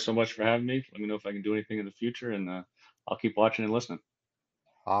 thank you guys so much for having me. Let me know if I can do anything in the future, and I'll keep watching and listening.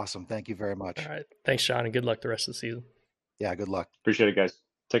 Awesome. Thank you very much. All right. Thanks, Sean, and good luck the rest of the season. Yeah, good luck. Appreciate it, guys.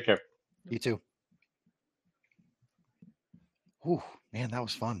 Take care. You too. Whew, man, that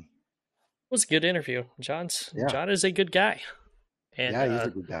was fun. It was a good interview. John is a good guy. And yeah, he's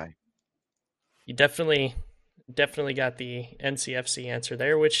a good guy. You definitely got the NCFC answer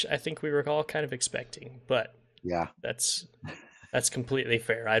there, which I think we were all kind of expecting. But yeah, that's completely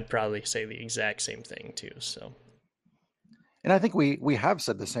fair. I'd probably say the exact same thing too. So, and I think we have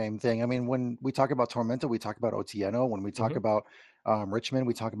said the same thing. I mean, when we talk about Tormenta, we talk about Otieno. When we talk about Richmond,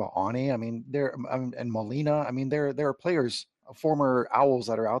 we talk about Ani. I mean, and Molina. I mean, there are players, former Owls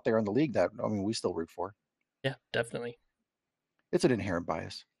that are out there in the league that we still root for. Yeah, definitely. It's an inherent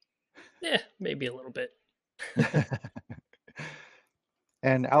bias. Yeah, maybe a little bit.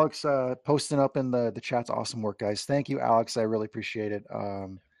 And Alex posting up in the chat's awesome work, guys. Thank you, Alex. I really appreciate it.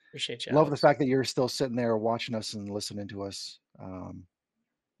 Appreciate you. Love Alex. the fact that you're still sitting there watching us and listening to us.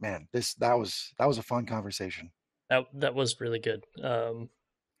 Man, that was a fun conversation. That was really good.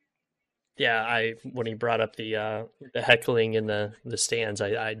 Yeah, when he brought up the heckling in the stands,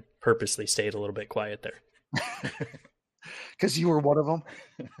 I purposely stayed a little bit quiet there. Because you were one of them.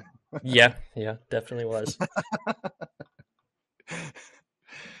 yeah, definitely was.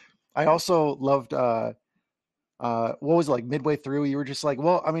 I also loved what was it, like midway through you were just like,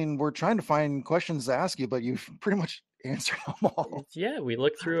 well, I mean, we're trying to find questions to ask you, but you've pretty much answered them all. Yeah, we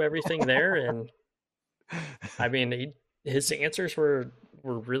looked through everything there, and I mean, his answers were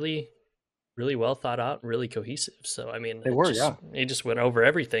really, really well thought out and really cohesive. So I mean, he just went over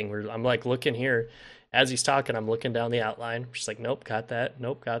everything. I'm like looking here as he's talking, I'm looking down the outline, just like, nope, got that,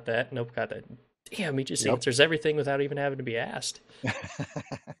 nope, got that, nope, got that. Damn, he just answers everything without even having to be asked.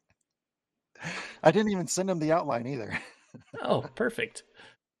 I didn't even send him the outline either. Oh, perfect.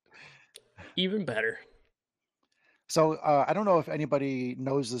 Even better. So I don't know if anybody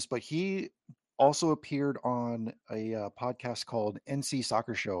knows this, but he also appeared on a podcast called NC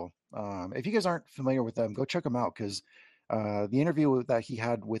Soccer Show. If you guys aren't familiar with them, go check them out, because the interview that he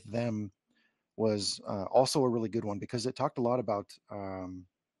had with them was also a really good one, because it talked a lot about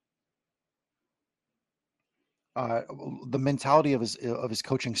the mentality of his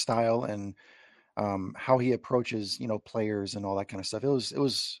coaching style and how he approaches players and all that kind of stuff. It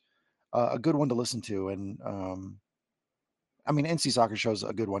was a good one to listen to, and I mean, NC Soccer Show is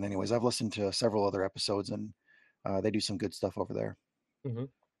a good one anyways. I've listened to several other episodes, and they do some good stuff over there. Mm-hmm.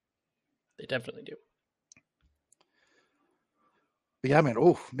 They definitely do. But yeah,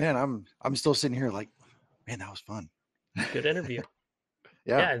 man. I'm still sitting here like, man, that was fun. Good interview.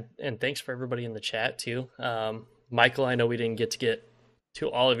 Yeah, and thanks for everybody in the chat too. Michael, I know we didn't get to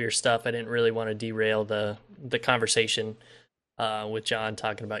all of your stuff. I didn't really want to derail the conversation with John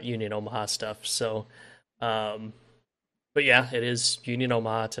talking about Union Omaha stuff. So, but yeah, it is Union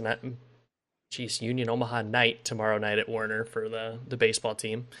Omaha tonight. Union Omaha night tomorrow night at Warner for the baseball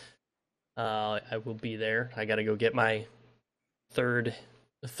team. I will be there. I got to go get my third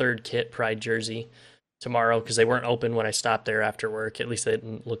kit Pride jersey tomorrow, because they weren't open when I stopped there after work. At least they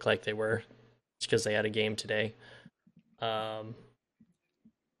didn't look like they were, just because they had a game today. And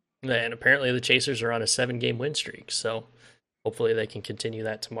apparently the Chasers are on a 7-game win streak, so hopefully they can continue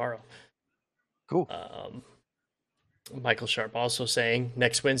that tomorrow. Cool. Michael Sharp also saying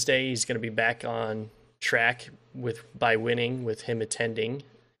next Wednesday he's going to be back on track by winning with him attending,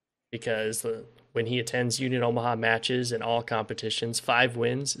 because when he attends Union Omaha matches in all competitions, 5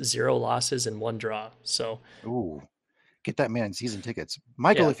 wins, 0 losses, and 1 draw. So, ooh, get that man season tickets,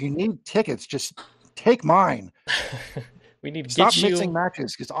 Michael. If you need tickets, just take mine. We need to stop get you mixing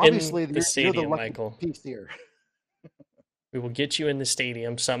matches, because obviously in the stadium, you're the lucky Michael. piece here. We will get you in the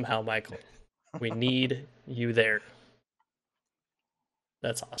stadium somehow, Michael. We need you there.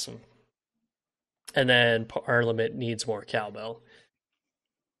 That's awesome. And then Parliament needs more cowbell.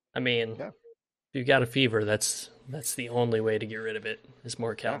 I mean, if you've got a fever, that's the only way to get rid of it, is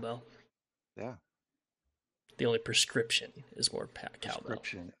more cowbell. Yeah. The only prescription is more cowbell.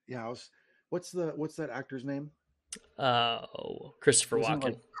 Prescription. Yeah. What's that actor's name? Christopher Walken.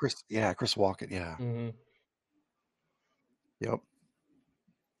 Like Chris Walken. Yeah. Mm-hmm. Yep.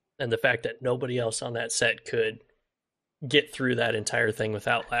 And the fact that nobody else on that set could get through that entire thing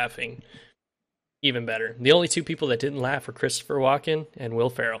without laughing Even better. The only two people that didn't laugh were Christopher Walken and Will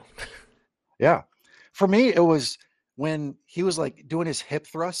Ferrell. Yeah. For me, it was when he was like doing his hip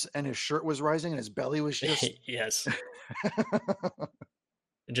thrusts and his shirt was rising and his belly was just. Yes.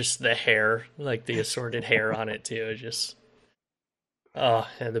 Just the hair, like the assorted hair on it too. Just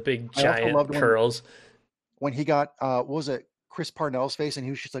and the big I also giant loved curls. when he got what was it, Chris Parnell's face, and he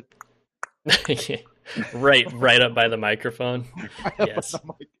was just like right up by the microphone. right up Yes. on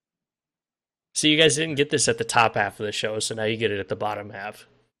the mic. So you guys didn't get this at the top half of the show, so now you get it at the bottom half.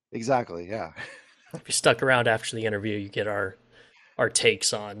 Exactly. Yeah. If you stuck around after the interview, you get our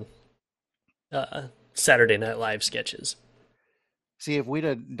takes on Saturday Night Live sketches. See, if we'd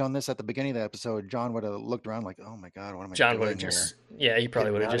have done this at the beginning of the episode, John would have looked around like, "Oh my God, what am I John doing would have here?" just, yeah, he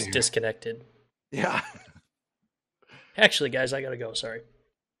probably Get me would have outta just here. disconnected. Yeah. Actually, guys, I gotta go. Sorry.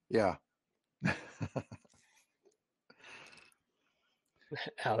 Yeah.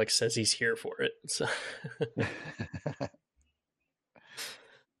 Alex says he's here for it. So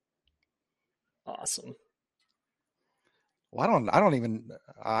awesome. Well,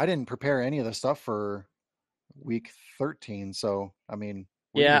 I didn't prepare any of the stuff for week 13. So, I mean,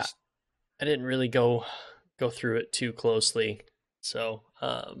 we can Yeah, just, I didn't really go through it too closely. So,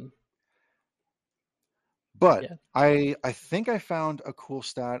 but yeah. I think I found a cool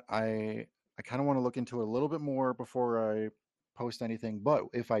stat. I kind of want to look into it a little bit more before I post anything. But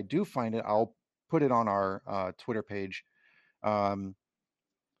if I do find it, I'll put it on our Twitter page. I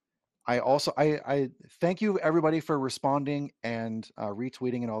thank you everybody for responding and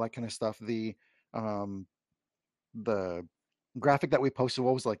retweeting and all that kind of stuff. The graphic that we posted,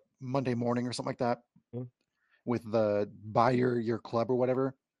 what was like Monday morning or something like that, with the buy your club or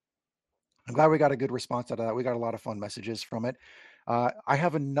whatever. I'm glad we got a good response out of that. We got a lot of fun messages from it. I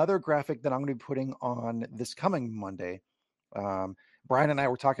have another graphic that I'm going to be putting on this coming Monday. Bryan and I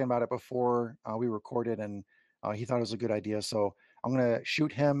were talking about it before we recorded, and he thought it was a good idea. So I'm going to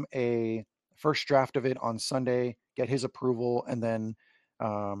shoot him a first draft of it on Sunday, get his approval, and then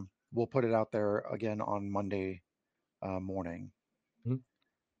we'll put it out there again on Monday morning.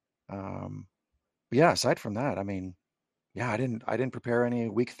 But yeah, aside from that, I mean, yeah, I didn't prepare any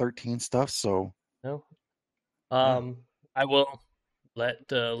week 13 stuff. So No. yeah. I will let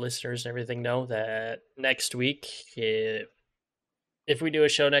the listeners and everything know that next week, if we do a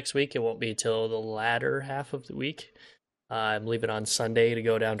show next week, it won't be till the latter half of the week. I'm leaving on Sunday to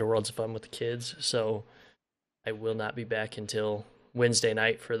go down to Worlds of Fun with the kids, so I will not be back until Wednesday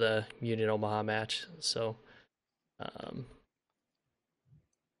night for the Union Omaha match. So,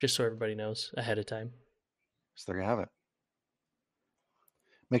 just so everybody knows ahead of time. So there you have it.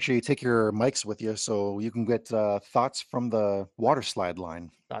 Make sure you take your mics with you so you can get thoughts from the water slide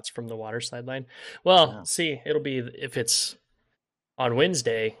line. Thoughts from the water slide line. Well, Yeah. see, it'll be, if it's on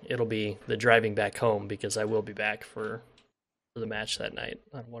Wednesday, it'll be the driving back home because I will be back for the match that night.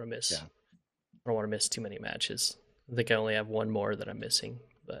 I don't want to miss. Yeah. I don't want to miss too many matches. I think I only have one more that I'm missing,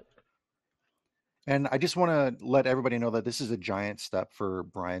 but. And I just want to let everybody know that this is a giant step for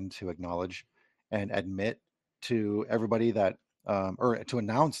Bryan to acknowledge and admit to everybody that, or to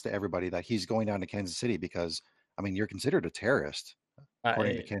announce to everybody that he's going down to Kansas City because, I mean, you're considered a terrorist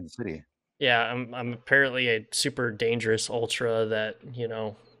according to Kansas City. Yeah, I'm apparently a super dangerous ultra that,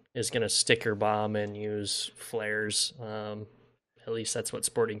 is going to sticker bomb and use flares. At least that's what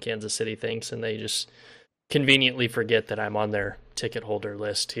Sporting Kansas City thinks, and they just conveniently forget that I'm on their ticket holder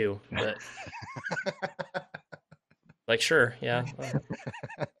list too. But like, sure, yeah.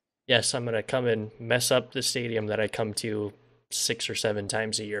 Yes, I'm going to come and mess up the stadium that I come to 6 or 7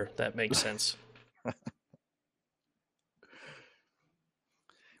 times a year. That makes sense.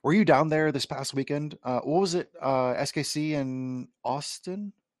 Were you down there this past weekend? What was it? SKC in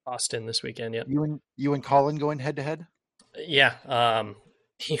Austin? Austin this weekend, yeah. You and Colin going head to head? Yeah.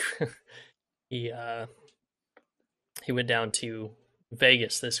 He went down to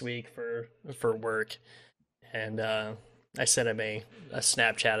Vegas this week for work, and I sent him a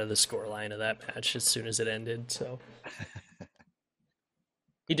Snapchat of the scoreline of that match as soon as it ended. So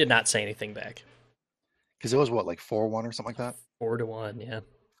he did not say anything back. Because it was what, like 4-1 or something like that? 4-1, yeah.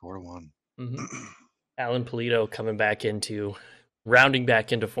 4-1. Mm-hmm. Alan Polito rounding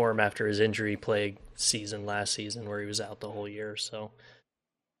back into form after his injury plagued season last season where he was out the whole year. So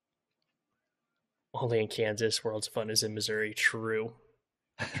only in Kansas, World's Fun is in Missouri. True.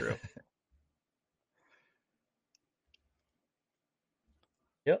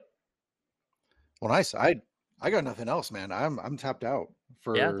 Yep. Well, nice. I got nothing else, man. I'm tapped out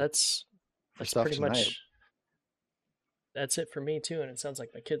for that's stuff pretty tonight. much. That's it for me too, and it sounds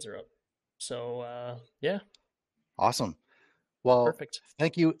like my kids are up. So yeah. Awesome. Well, Perfect.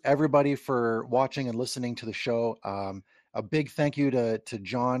 thank you everybody for watching and listening to the show. A big thank you to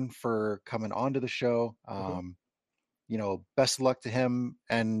John for coming onto the show. Best of luck to him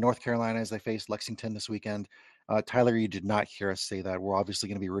and North Carolina as they face Lexington this weekend. Tyler, you did not hear us say that. We're obviously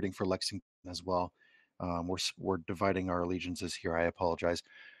going to be rooting for Lexington as well. We're dividing our allegiances here. I apologize,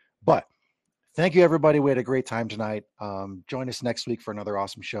 but thank you everybody. We had a great time tonight. Join us next week for another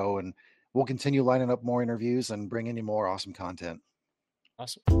awesome show, and we'll continue lining up more interviews and bringing you more awesome content.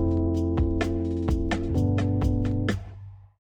 Awesome.